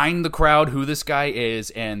remind the crowd who this guy is,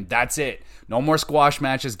 and that's it. No more squash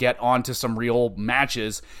matches, get on to some real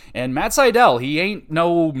matches. And Matt Sydal, he ain't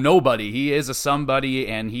nobody. He is a somebody,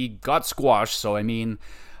 and he got squashed, so I mean...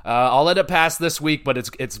 I'll let it pass this week, but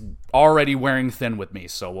it's already wearing thin with me.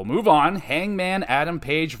 So we'll move on. Hangman Adam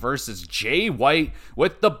Page versus Jay White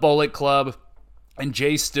with the Bullet Club. And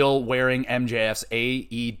Jay still wearing MJF's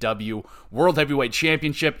AEW World Heavyweight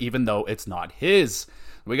Championship, even though it's not his.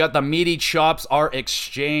 We got the meaty chops are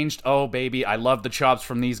exchanged. Oh, baby, I love the chops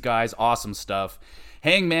from these guys. Awesome stuff.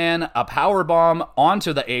 Hangman, a powerbomb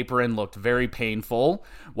onto the apron, looked very painful.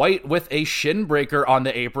 White with a shin breaker on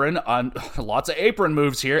the apron. Lots of apron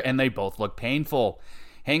moves here, and they both look painful.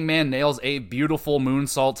 Hangman nails a beautiful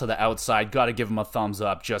moonsault to the outside. Gotta give him a thumbs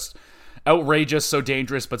up. Just outrageous, so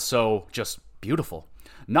dangerous, but so just beautiful.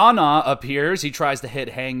 Nana appears. He tries to hit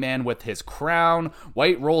Hangman with his crown.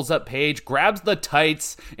 White rolls up Page, grabs the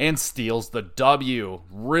tights, and steals the W.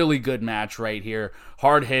 Really good match right here.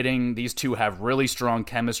 Hard hitting. These two have really strong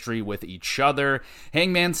chemistry with each other.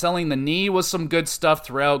 Hangman selling the knee was some good stuff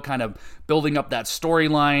throughout, kind of building up that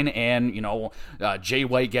storyline, and, Jay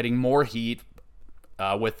White getting more heat.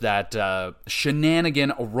 With that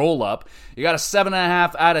shenanigan roll-up. You got a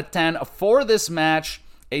 7.5 out of 10 for this match.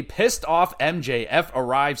 A pissed-off MJF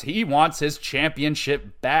arrives. He wants his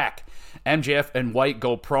championship back. MJF and White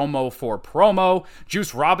go promo for promo.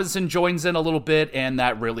 Juice Robinson joins in a little bit, and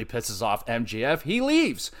that really pisses off MJF. He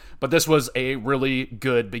leaves. But this was a really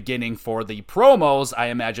good beginning for the promos. I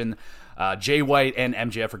imagine Jay White and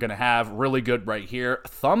MJF are going to have really good right here.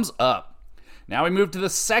 Thumbs up. Now we move to the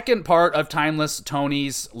second part of Timeless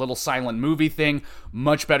Tony's little silent movie thing.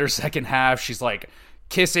 Much better second half. She's like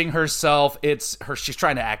kissing herself. She's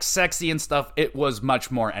trying to act sexy and stuff. It was much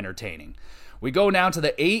more entertaining. We go now to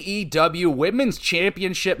the AEW Women's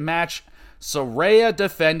Championship match. Saraya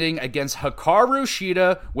defending against Hikaru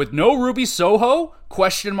Shida with no Ruby Soho? ?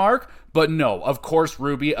 But no, of course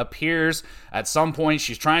Ruby appears. At some point,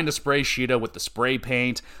 she's trying to spray Shida with the spray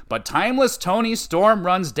paint, but Timeless Tony Storm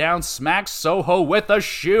runs down, smacks Soho with a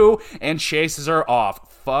shoe, and chases her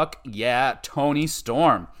off. Fuck yeah, Tony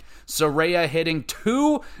Storm. Saraya hitting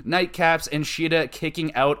 2 nightcaps and Shida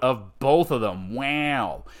kicking out of both of them.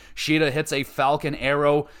 Wow. Shida hits a Falcon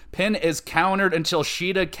Arrow. Pin is countered until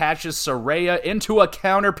Shida catches Saraya into a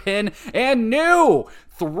counter pin. And new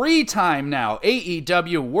 3-time now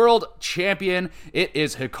AEW World Champion. It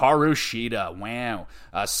is Hikaru Shida. Wow.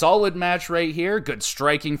 A solid match right here. Good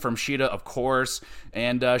striking from Shida, of course.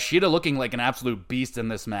 And Shida looking like an absolute beast in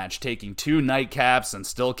this match. Taking 2 nightcaps and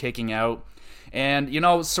still kicking out. And,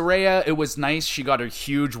 Saraya, it was nice. She got a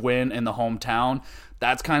huge win in the hometown.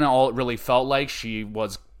 That's kind of all it really felt like. She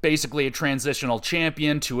was basically a transitional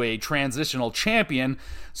champion to a transitional champion.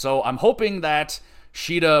 So I'm hoping that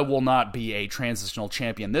Shida will not be a transitional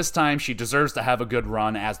champion this time. She deserves to have a good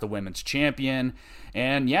run as the women's champion.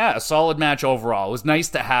 And yeah, a solid match overall. It was nice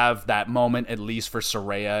to have that moment, at least for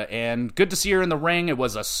Saraya. And good to see her in the ring. It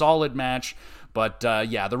was a solid match. But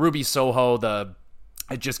yeah, the Ruby Soho,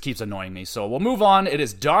 it just keeps annoying me. So we'll move on. It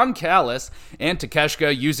is Don Callis and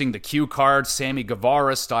Takeshita using the cue card, Sammy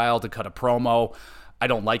Guevara style, to cut a promo. I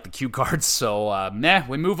don't like the cue cards, so meh.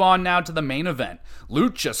 We move on now to the main event.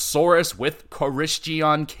 Luchasaurus with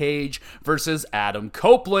Christian Cage versus Adam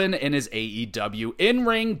Copeland in his AEW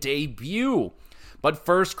in-ring debut. But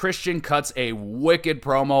first, Christian cuts a wicked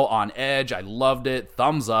promo on Edge. I loved it.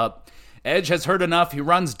 Thumbs up. Edge has heard enough. He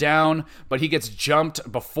runs down, but he gets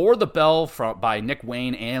jumped before the bell by Nick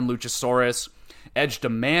Wayne and Luchasaurus. Edge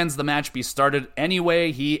demands the match be started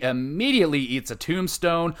anyway. He immediately eats a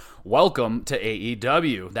tombstone. Welcome to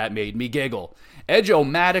AEW. That made me giggle.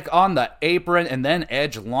 Edge-o-matic on the apron, and then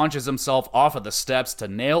Edge launches himself off of the steps to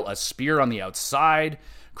nail a spear on the outside.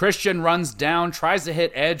 Christian runs down, tries to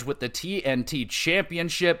hit Edge with the TNT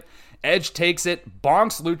Championship. Edge takes it,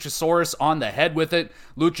 bonks Luchasaurus on the head with it.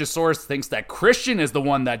 Luchasaurus thinks that Christian is the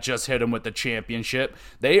one that just hit him with the championship.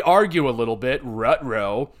 They argue a little bit,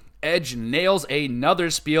 rut-row. Edge nails another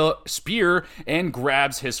spear and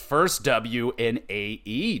grabs his first W in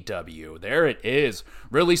AEW. There it is.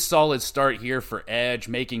 Really solid start here for Edge,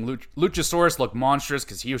 making Luchasaurus look monstrous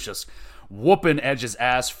because he was just whooping Edge's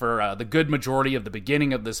ass for the good majority of the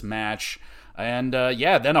beginning of this match. And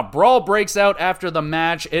then a brawl breaks out after the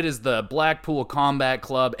match. It is the Blackpool Combat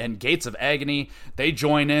Club and Gates of Agony. They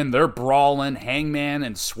join in. They're brawling. Hangman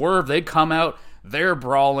and Swerve, they come out. They're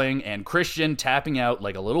brawling. And Christian tapping out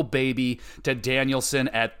like a little baby to Danielson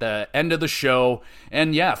at the end of the show.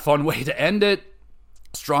 And yeah, fun way to end it.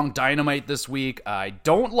 Strong Dynamite this week. I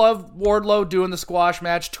don't love Wardlow doing the squash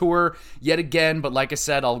match tour yet again. But like I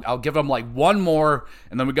said, I'll give him like one more.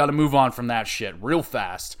 And then we got to move on from that shit real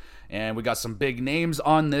fast. And we got some big names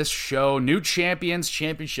on this show. New champions,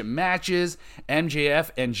 championship matches.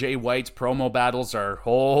 MJF and Jay White's promo battles are,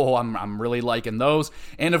 I'm really liking those.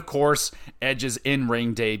 And of course, Edge's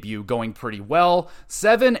in-ring debut going pretty well.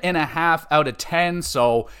 7.5 out of 10.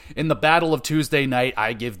 So in the battle of Tuesday night,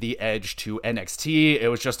 I give the edge to NXT. It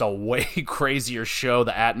was just a way crazier show.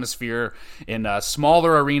 The atmosphere in a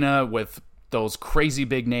smaller arena with those crazy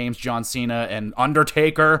big names, John Cena and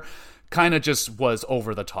Undertaker, kind of just was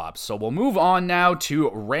over the top. So we'll move on now to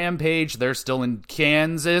Rampage. They're still in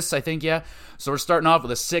Kansas, I think, yeah. So we're starting off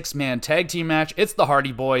with a 6-man tag team match. It's the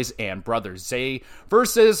Hardy Boys and Brother Zay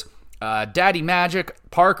versus Daddy Magic,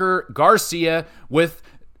 Parker, Garcia with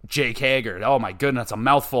Jake Hager. Oh my goodness, a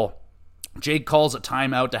mouthful. Jake calls a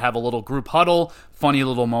timeout to have a little group huddle. Funny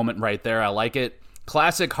little moment right there. I like it.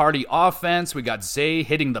 Classic Hardy offense. We got Zay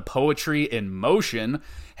hitting the poetry in motion.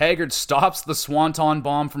 Haggard stops the Swanton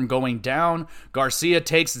Bomb from going down. Garcia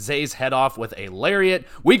takes Zay's head off with a lariat.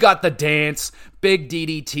 We got the dance. Big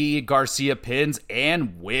DDT. Garcia pins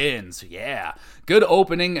and wins. Yeah. Good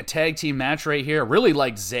opening tag team match right here. Really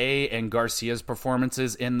like Zay and Garcia's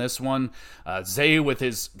performances in this one. Zay with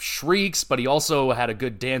his shrieks, but he also had a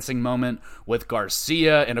good dancing moment with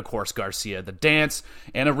Garcia. And of course, Garcia the dance.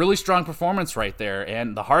 And a really strong performance right there.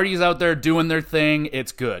 And the Hardys out there doing their thing.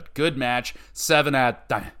 It's good. Good match. 7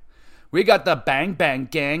 out. We got the Bang Bang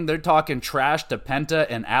Gang. They're talking trash to Penta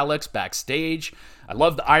and Alex backstage. I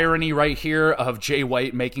love the irony right here of Jay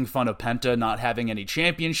White making fun of Penta not having any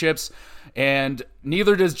championships. And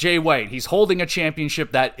neither does Jay White. He's holding a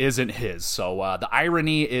championship that isn't his. So the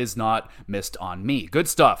irony is not missed on me. Good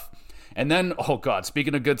stuff. And then, oh God,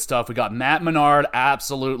 speaking of good stuff, we got Matt Menard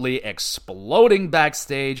absolutely exploding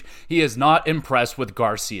backstage. He is not impressed with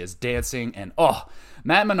Garcia's dancing. And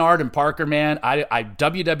Matt Menard and Parker, man,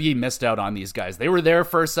 WWE missed out on these guys. They were there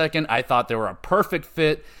for a second. I thought they were a perfect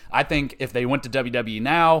fit. I think if they went to WWE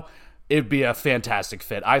now, it'd be a fantastic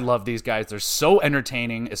fit. I love these guys. They're so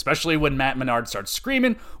entertaining, especially when Matt Menard starts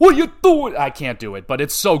screaming, "What are you doing?" I can't do it, but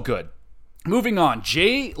it's so good. Moving on,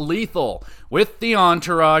 Jay Lethal with the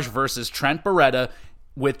Entourage versus Trent Beretta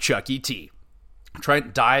with Chucky T.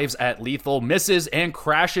 Trent dives at Lethal, misses, and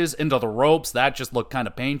crashes into the ropes. That just looked kind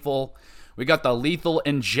of painful. We got the Lethal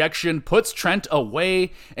Injection, puts Trent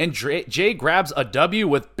away, and Jay grabs a W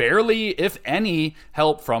with barely, if any,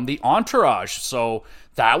 help from the Entourage. So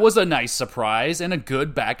that was a nice surprise and a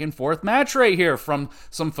good back-and-forth match right here from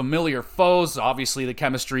some familiar foes. Obviously, the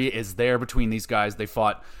chemistry is there between these guys. They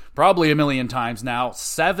fought probably a million times now.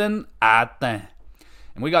 7 at 10.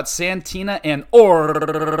 And we got Santina and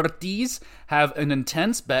Ortiz have an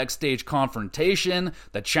intense backstage confrontation.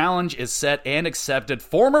 The challenge is set and accepted.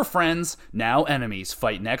 Former friends, now enemies,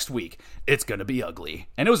 fight next week. It's going to be ugly.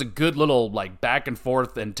 And it was a good little back and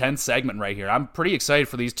forth intense segment right here. I'm pretty excited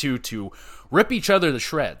for these two to rip each other to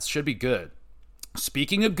shreds. Should be good.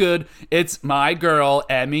 Speaking of good, it's my girl,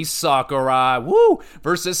 Emi Sakura,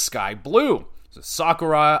 versus Sky Blue. So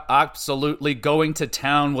Sakura absolutely going to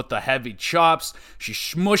town with the heavy chops. She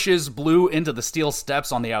smushes Blue into the steel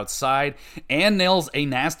steps on the outside and nails a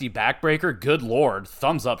nasty backbreaker. Good lord,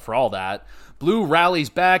 thumbs up for all that. Blue rallies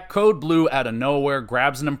back. Code Blue out of nowhere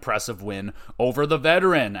grabs an impressive win over the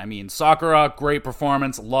veteran. I mean, Sakura, great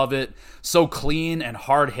performance. Love it. So clean and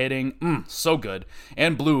hard-hitting. So good.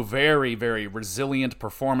 And Blue, very, very resilient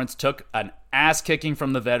performance. Took an ass-kicking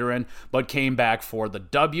from the veteran, but came back for the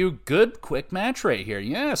W. Good, quick match right here.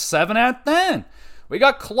 Yeah, 7 at 10. We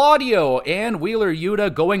got Claudio and Wheeler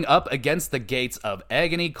Yuta going up against the Gates of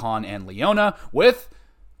Agony, Khan and Leona, with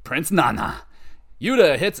Prince Nana.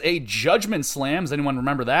 Yuta hits a Judgment Slam. Does anyone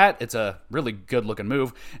remember that? It's a really good-looking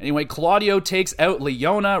move. Anyway, Claudio takes out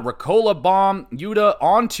Leona, Ricola Bomb, Yuta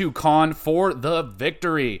onto Khan for the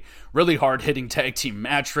victory. Really hard-hitting tag team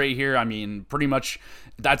match right here. I mean, pretty much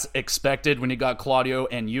that's expected when you got Claudio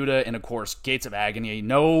and Yuta, and of course, Gates of Agony.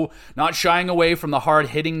 No, not shying away from the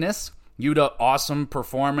hard-hittingness. Yuta, awesome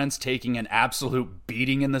performance, taking an absolute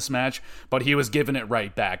beating in this match, but he was giving it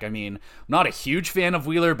right back. I mean, I'm not a huge fan of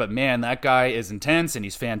Wheeler, but man, that guy is intense, and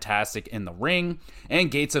he's fantastic in the ring.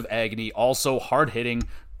 And Gates of Agony, also hard-hitting,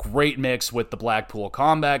 great mix with the Blackpool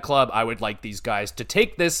Combat Club. I would like these guys to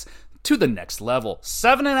take this to the next level.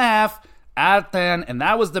 7.5 out of 10, and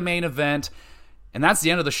that was the main event. And that's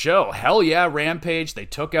the end of the show. Hell yeah, Rampage. They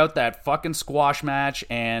took out that fucking squash match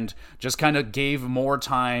and just kind of gave more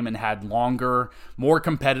time and had longer, more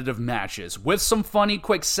competitive matches with some funny,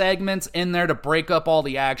 quick segments in there to break up all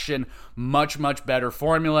the action. Much, much better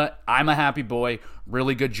formula. I'm a happy boy.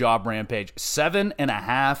 Really good job, Rampage.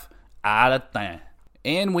 7.5 out of 10.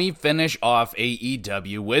 And we finish off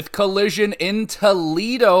AEW with Collision in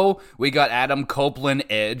Toledo. We got Adam Copeland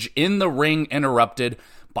Edge in the ring interrupted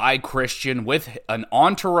by Christian with an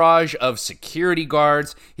entourage of security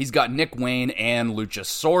guards. He's got Nick Wayne and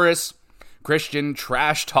Luchasaurus. Christian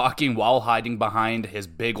trash talking while hiding behind his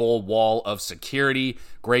big old wall of security.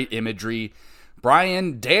 Great imagery.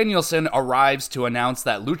 Bryan Danielson arrives to announce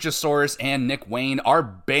that Luchasaurus and Nick Wayne are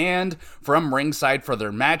banned from ringside for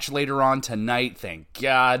their match later on tonight. Thank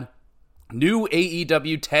God. New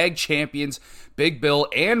AEW Tag Champions Big Bill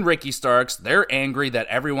and Ricky Starks, they're angry that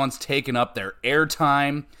everyone's taken up their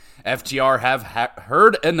airtime. FTR have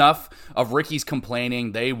heard enough of Ricky's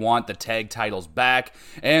complaining. They want the tag titles back.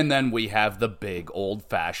 And then we have the big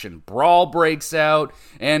old-fashioned brawl breaks out.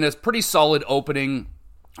 And it's pretty solid opening.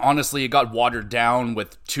 Honestly, it got watered down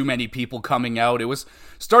with too many people coming out. It was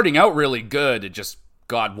starting out really good. It just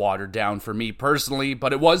got watered down for me personally,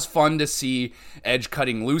 but it was fun to see Edge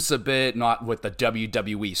cutting loose a bit, not with the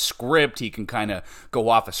WWE script. He can kind of go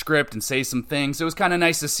off a script and say some things. It was kind of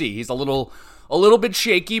nice to see. He's a little bit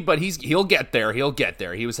shaky, but he'll get there. He'll get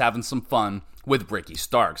there. He was having some fun with Ricky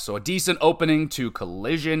Starks. So a decent opening to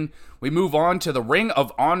Collision. We move on to the Ring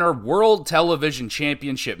of Honor World Television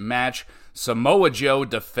Championship match. Samoa Joe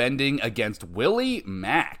defending against Willie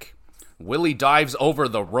Mack. Willie dives over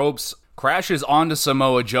the ropes, crashes onto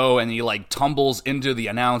Samoa Joe, and he tumbles into the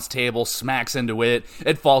announce table, smacks into it.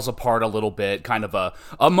 It falls apart a little bit. Kind of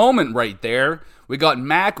a moment right there. We got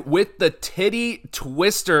Mac with the titty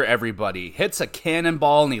twister, everybody. Hits a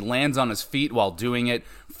cannonball and he lands on his feet while doing it.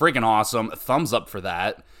 Friggin' awesome. Thumbs up for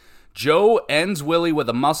that. Joe ends Willie with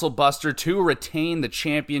a muscle buster to retain the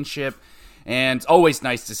championship. And it's always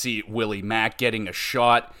nice to see Willie Mack getting a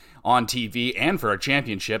shot on TV and for a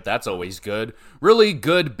championship. That's always good. Really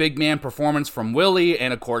good big man performance from Willie,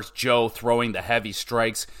 and of course Joe throwing the heavy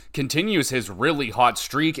strikes continues his really hot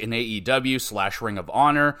streak in AEW / Ring of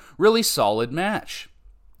Honor. Really solid match.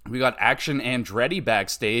 We got Action Andretti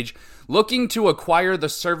backstage looking to acquire the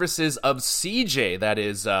services of CJ, that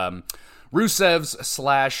is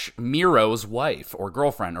Rusev's / Miro's wife or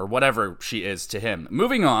girlfriend or whatever she is to him.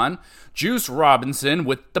 Moving on, Juice Robinson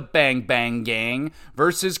with the Bang Bang Gang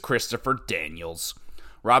versus Christopher Daniels.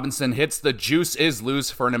 Robinson hits the Juice is Loose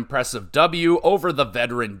for an impressive W over the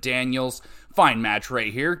veteran Daniels. Fine match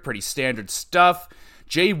right here, pretty standard stuff.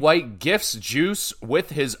 Jay White gifts Juice with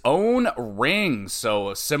his own ring,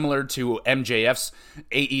 so similar to MJF's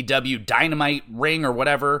AEW Dynamite ring or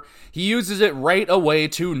whatever. He uses it right away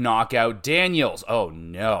to knock out Daniels. Oh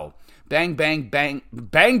no. Bang Bang Bang,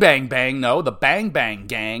 Bang Bang Bang, no, the Bang Bang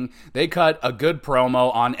Gang. They cut a good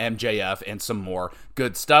promo on MJF and some more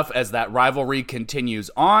good stuff as that rivalry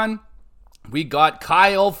continues on. We got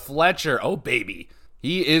Kyle Fletcher. Oh baby.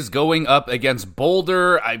 He is going up against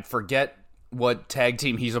Boulder. I forget what tag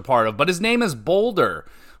team he's a part of, but his name is Boulder.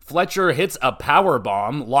 Fletcher hits a power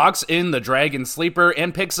bomb, locks in the Dragon Sleeper,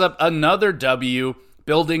 and picks up another W,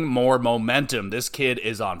 building more momentum. This kid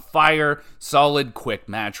is on fire. Solid, quick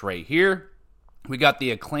match right here. We got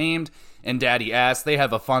the Acclaimed and Daddy Ass. They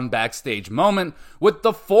have a fun backstage moment with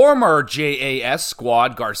the former JAS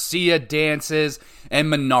squad. Garcia dances, and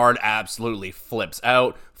Menard absolutely flips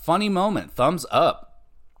out. Funny moment. Thumbs up.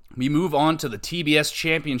 We move on to the TBS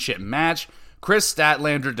Championship match. Chris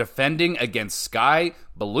Statlander defending against Sky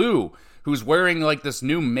Blue, who's wearing this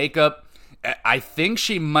new makeup. I think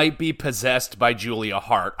she might be possessed by Julia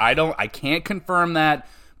Hart. I can't confirm that,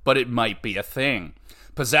 but it might be a thing.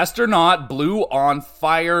 Possessed or not, Blue on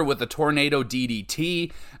fire with a tornado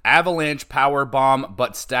DDT, avalanche power bomb,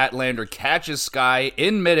 but Statlander catches Sky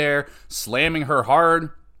in midair, slamming her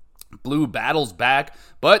hard. Blue battles back,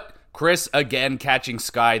 but Chris again catching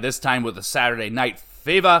Sky, this time with a Saturday Night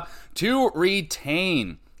Fever to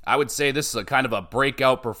retain. I would say this is a kind of a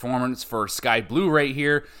breakout performance for Sky Blue right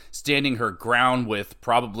here, standing her ground with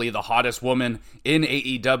probably the hottest woman in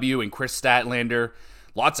AEW and Chris Statlander.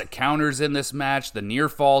 Lots of counters in this match. The near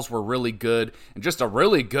falls were really good, and just a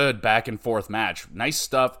really good back and forth match. Nice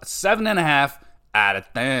stuff. 7.5 out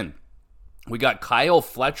of 10. We got Kyle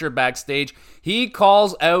Fletcher backstage. He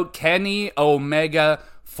calls out Kenny Omega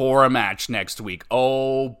for a match next week.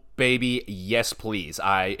 Oh, baby, yes, please.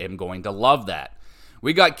 I am going to love that.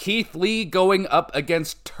 We got Keith Lee going up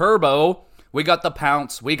against Turbo. We got the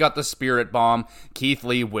pounce, we got the spirit bomb. Keith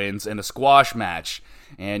Lee wins in a squash match.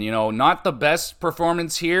 And, not the best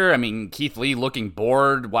performance here. I mean, Keith Lee looking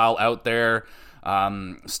bored while out there.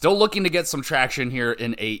 Still looking to get some traction here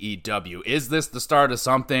in AEW. Is this the start of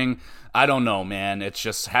something? I don't know, man. It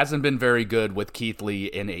just hasn't been very good with Keith Lee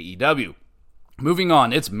in AEW. Moving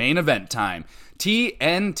on, it's main event time.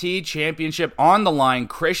 TNT Championship on the line.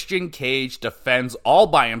 Christian Cage defends all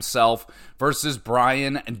by himself versus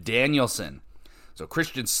Bryan Danielson. So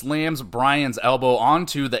Christian slams Bryan's elbow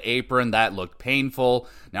onto the apron. That looked painful.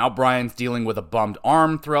 Now Bryan's dealing with a bummed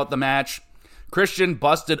arm throughout the match. Christian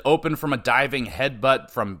busted open from a diving headbutt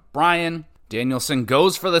from Bryan. Danielson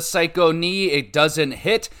goes for the psycho knee. It doesn't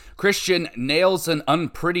hit. Christian nails an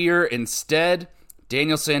unprettier instead.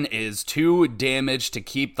 Danielson is too damaged to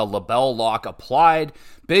keep the label lock applied.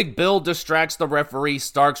 Big Bill distracts the referee.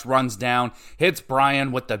 Starks runs down, hits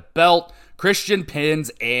Bryan with the belt. Christian pins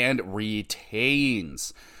and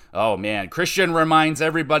retains. Oh man, Christian reminds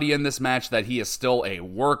everybody in this match that he is still a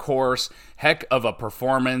workhorse. Heck of a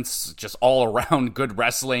performance, just all around good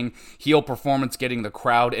wrestling. Heel performance getting the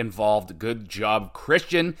crowd involved. Good job,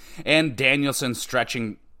 Christian. And Danielson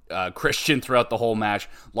stretching Christian throughout the whole match.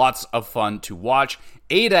 Lots of fun to watch.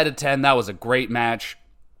 8 out of 10, that was a great match.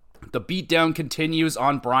 The beatdown continues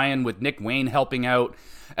on Bryan with Nick Wayne helping out.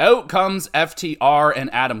 Out comes FTR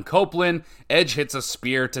and Adam Copeland. Edge hits a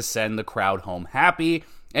spear to send the crowd home happy.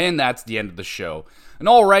 And that's the end of the show. An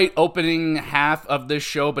alright opening half of this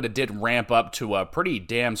show, but it did ramp up to a pretty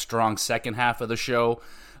damn strong second half of the show.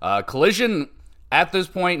 Collision, at this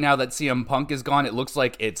point, now that CM Punk is gone, it looks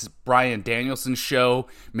like it's Bryan Danielson's show.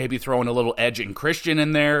 Maybe throwing a little Edge and Christian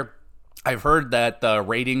in there. I've heard that the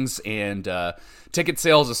ratings and ticket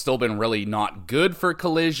sales have still been really not good for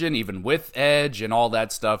Collision, even with Edge and all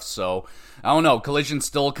that stuff. So, I don't know. Collision's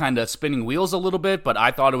still kind of spinning wheels a little bit, but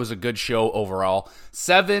I thought it was a good show overall.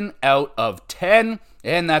 7 out of 10,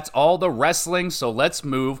 and that's all the wrestling. So, let's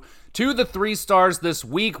move to the 3 stars this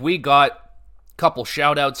week. We got a couple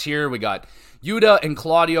shout-outs here. We got Yuta and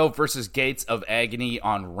Claudio versus Gates of Agony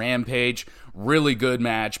on Rampage. Really good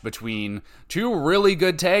match between 2 really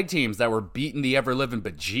good tag teams that were beating the ever-living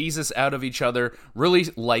bejesus out of each other. Really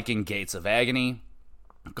liking Gates of Agony.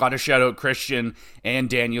 Got to shout out Christian and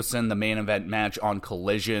Danielson, the main event match on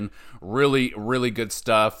Collision. Really, really good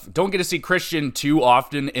stuff. Don't get to see Christian too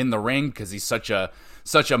often in the ring because he's such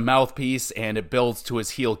a mouthpiece and it builds to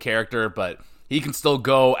his heel character, but he can still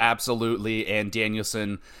go, absolutely, and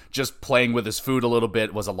Danielson just playing with his food a little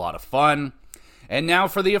bit was a lot of fun. And now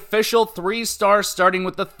for the official 3 stars, starting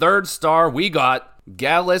with the 3rd star, we got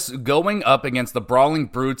Gallus going up against the Brawling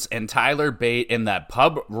Brutes and Tyler Bate in that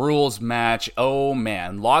Pub Rules match. Oh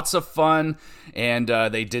man, lots of fun, and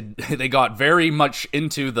they got very much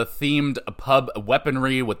into the themed pub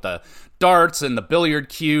weaponry with the darts and the billiard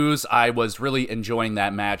cues. I was really enjoying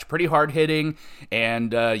that match. Pretty hard hitting,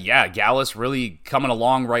 and Gallus really coming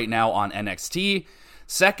along right now on NXT.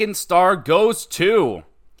 2nd star goes to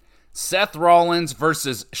Seth Rollins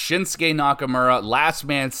versus Shinsuke Nakamura, last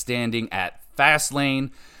man standing at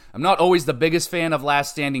Fastlane. I'm not always the biggest fan of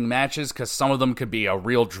last standing matches because some of them could be a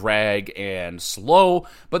real drag and slow,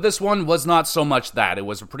 but this one was not so much that. It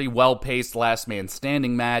was a pretty well-paced last man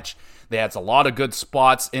standing match. They had a lot of good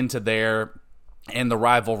spots into there, and the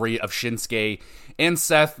rivalry of Shinsuke and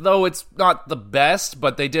Seth, though it's not the best,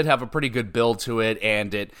 but they did have a pretty good build to it,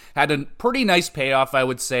 and it had a pretty nice payoff, I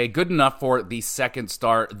would say. Good enough for the 2nd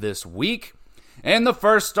star this week. And the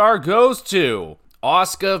 1st star goes to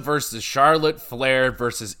Asuka versus Charlotte Flair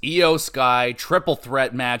versus Io Sky, triple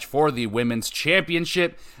threat match for the Women's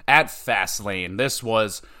Championship at Fastlane. This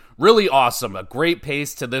was really awesome. A great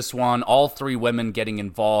pace to this one. All 3 women getting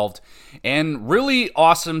involved. And really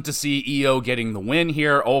awesome to see Io getting the win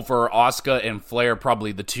here over Asuka and Flair,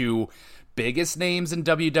 probably the 2 biggest names in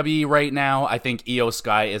WWE right now. I think Io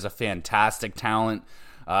Sky is a fantastic talent.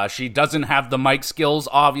 She doesn't have the mic skills,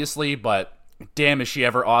 obviously, but damn, is she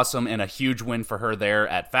ever awesome, and a huge win for her there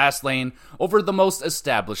at Fastlane over the most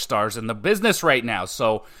established stars in the business right now.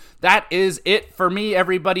 So that is it for me,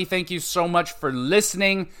 everybody. Thank you so much for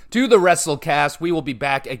listening to the WrestleCast. We will be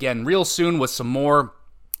back again real soon with some more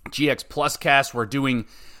GX Plus cast. We're doing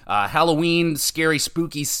Halloween, scary,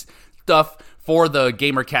 spooky stuff for the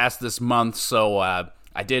GamerCast this month, so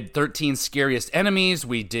I did 13 Scariest Enemies.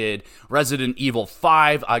 We did Resident Evil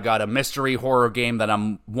 5. I got a mystery horror game that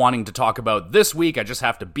I'm wanting to talk about this week. I just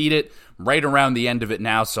have to beat it right around the end of it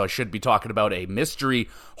now, so I should be talking about a mystery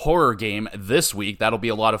horror game this week. That'll be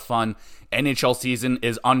a lot of fun. NHL season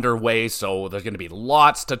is underway, so there's going to be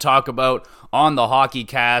lots to talk about on the hockey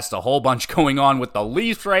cast. A whole bunch going on with the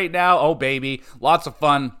Leafs right now. Oh, baby. Lots of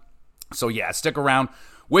fun. So yeah, stick around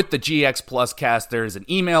with the GX Plus Cast. There's an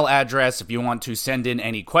email address if you want to send in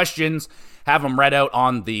any questions, have them read out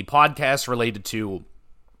on the podcast related to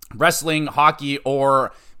wrestling, hockey,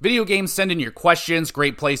 or video games. Send in your questions.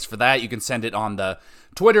 Great place for that. You can send it on the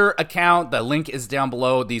Twitter account. The link is down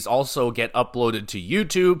below. These also get uploaded to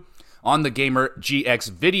YouTube on the Gamer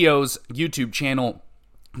GX Videos YouTube channel.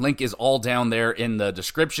 Link is all down there in the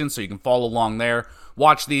description, so you can follow along there.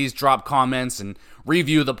 Watch these, drop comments, and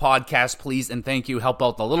review the podcast, please, and thank you. Help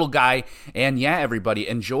out the little guy. And yeah, everybody,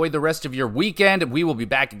 enjoy the rest of your weekend. We will be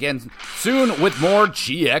back again soon with more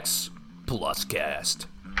GX Plus Cast.